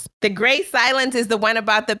Silence? The Great Silence is the one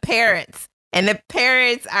about the parrots. And the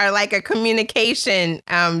parrots are like a communication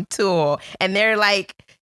tool. And they're like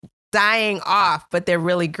dying off, but they're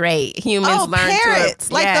really great. Humans learn parrots,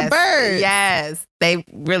 the birds. Yes. They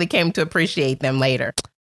really came to appreciate them later.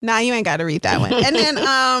 Nah, you ain't got to read that one. And then,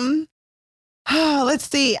 let's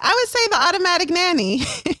see. I would say The Automatic Nanny,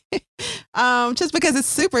 just because it's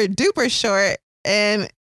super duper short. And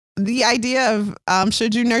the idea of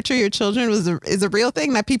should you nurture your children is a real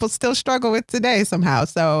thing that people still struggle with today somehow.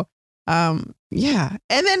 So, yeah.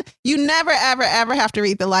 And then you never, ever, ever have to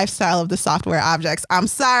read The Lifestyle of the Software Objects. I'm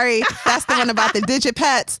sorry. That's the one about the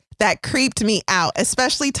Digipets that creeped me out,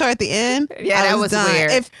 especially toward the end. Yeah, that was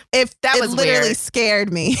weird. If that was literally weird.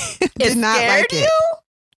 Scared me. Did not like it.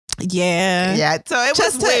 Yeah. Yeah. So it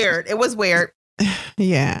was weird. It was weird.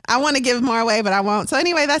 Yeah. I want to give more away, but I won't. So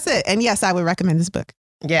anyway, that's it. And yes, I would recommend this book.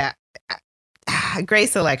 Yeah. Great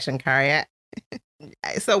selection, Kari.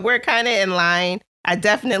 So we're kind of in line. I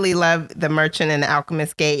definitely love The Merchant and the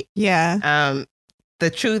Alchemist Gate. Yeah. The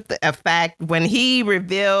Truth of Fact, when he was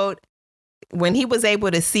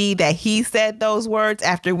able to see that he said those words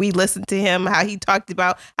after we listened to him, how he talked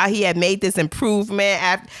about how he had made this improvement.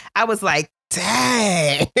 I was like,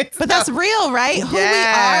 dang. But that's real, right? Who we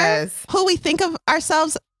are, who we think of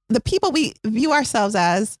ourselves the people we view ourselves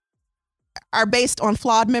as are based on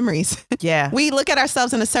flawed memories. Yeah. We look at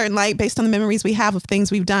ourselves in a certain light based on the memories we have of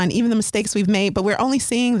things we've done, even the mistakes we've made, but we're only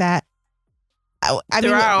seeing that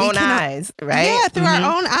through our own eyes, right? Yeah, through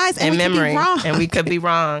our own eyes. And we memory. Could be wrong. And we could be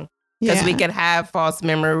wrong. Because we could have false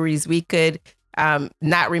memories. We could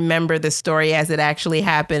not remember the story as it actually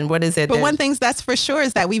happened. What is it? But one thing that's for sure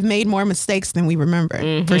is that we've made more mistakes than we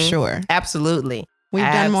remember, for sure. Absolutely. We've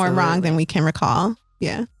done more wrong than we can recall.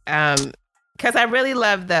 Yeah. Because I really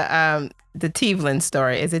love the Tevlin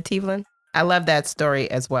story. Is it Tevlin? I love that story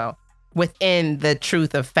as well. Within the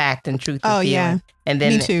truth of fact and truth of feeling. Yeah. And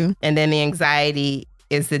then, me too. And then the anxiety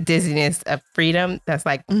is the dizziness of freedom. That's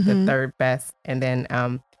like the third best. And then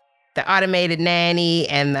the automated nanny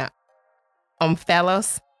and the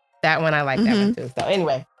Omphalos. That one, I like that one too. So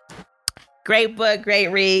anyway, great book, great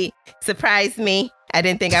read. Surprised me. I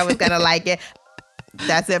didn't think I was going to like it.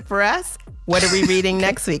 That's it for us. What are we reading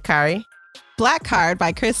next week, Kari? Black Card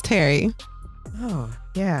by Chris Terry. Oh,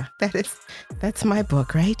 yeah. That's my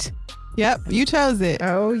book, right? Yep, you chose it.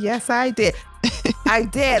 Oh, yes, I did. I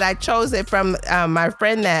did. I chose it from my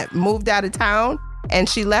friend that moved out of town, and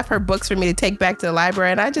she left her books for me to take back to the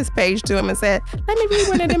library, and I just paged to him and said, let me read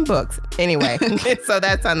one of them books. Anyway, so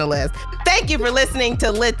that's on the list. Thank you for listening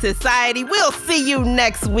to Lit Society. We'll see you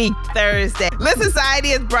next week, Thursday. Lit Society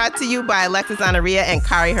is brought to you by Alexis Honoria and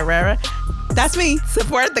Kari Herrera. That's me.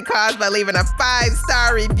 Support the cause by leaving a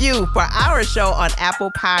 5-star review for our show on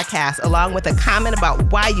Apple Podcasts, along with a comment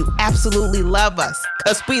about why you absolutely love us,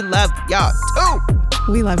 because we love y'all too.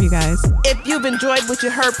 We love you guys. If you've enjoyed what you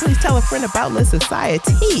heard, please tell a friend about Lit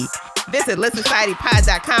Society. Visit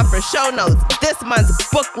LitSocietyPod.com for show notes, this month's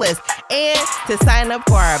book list, and to sign up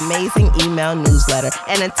for our amazing email newsletter.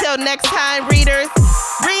 And until next time, readers,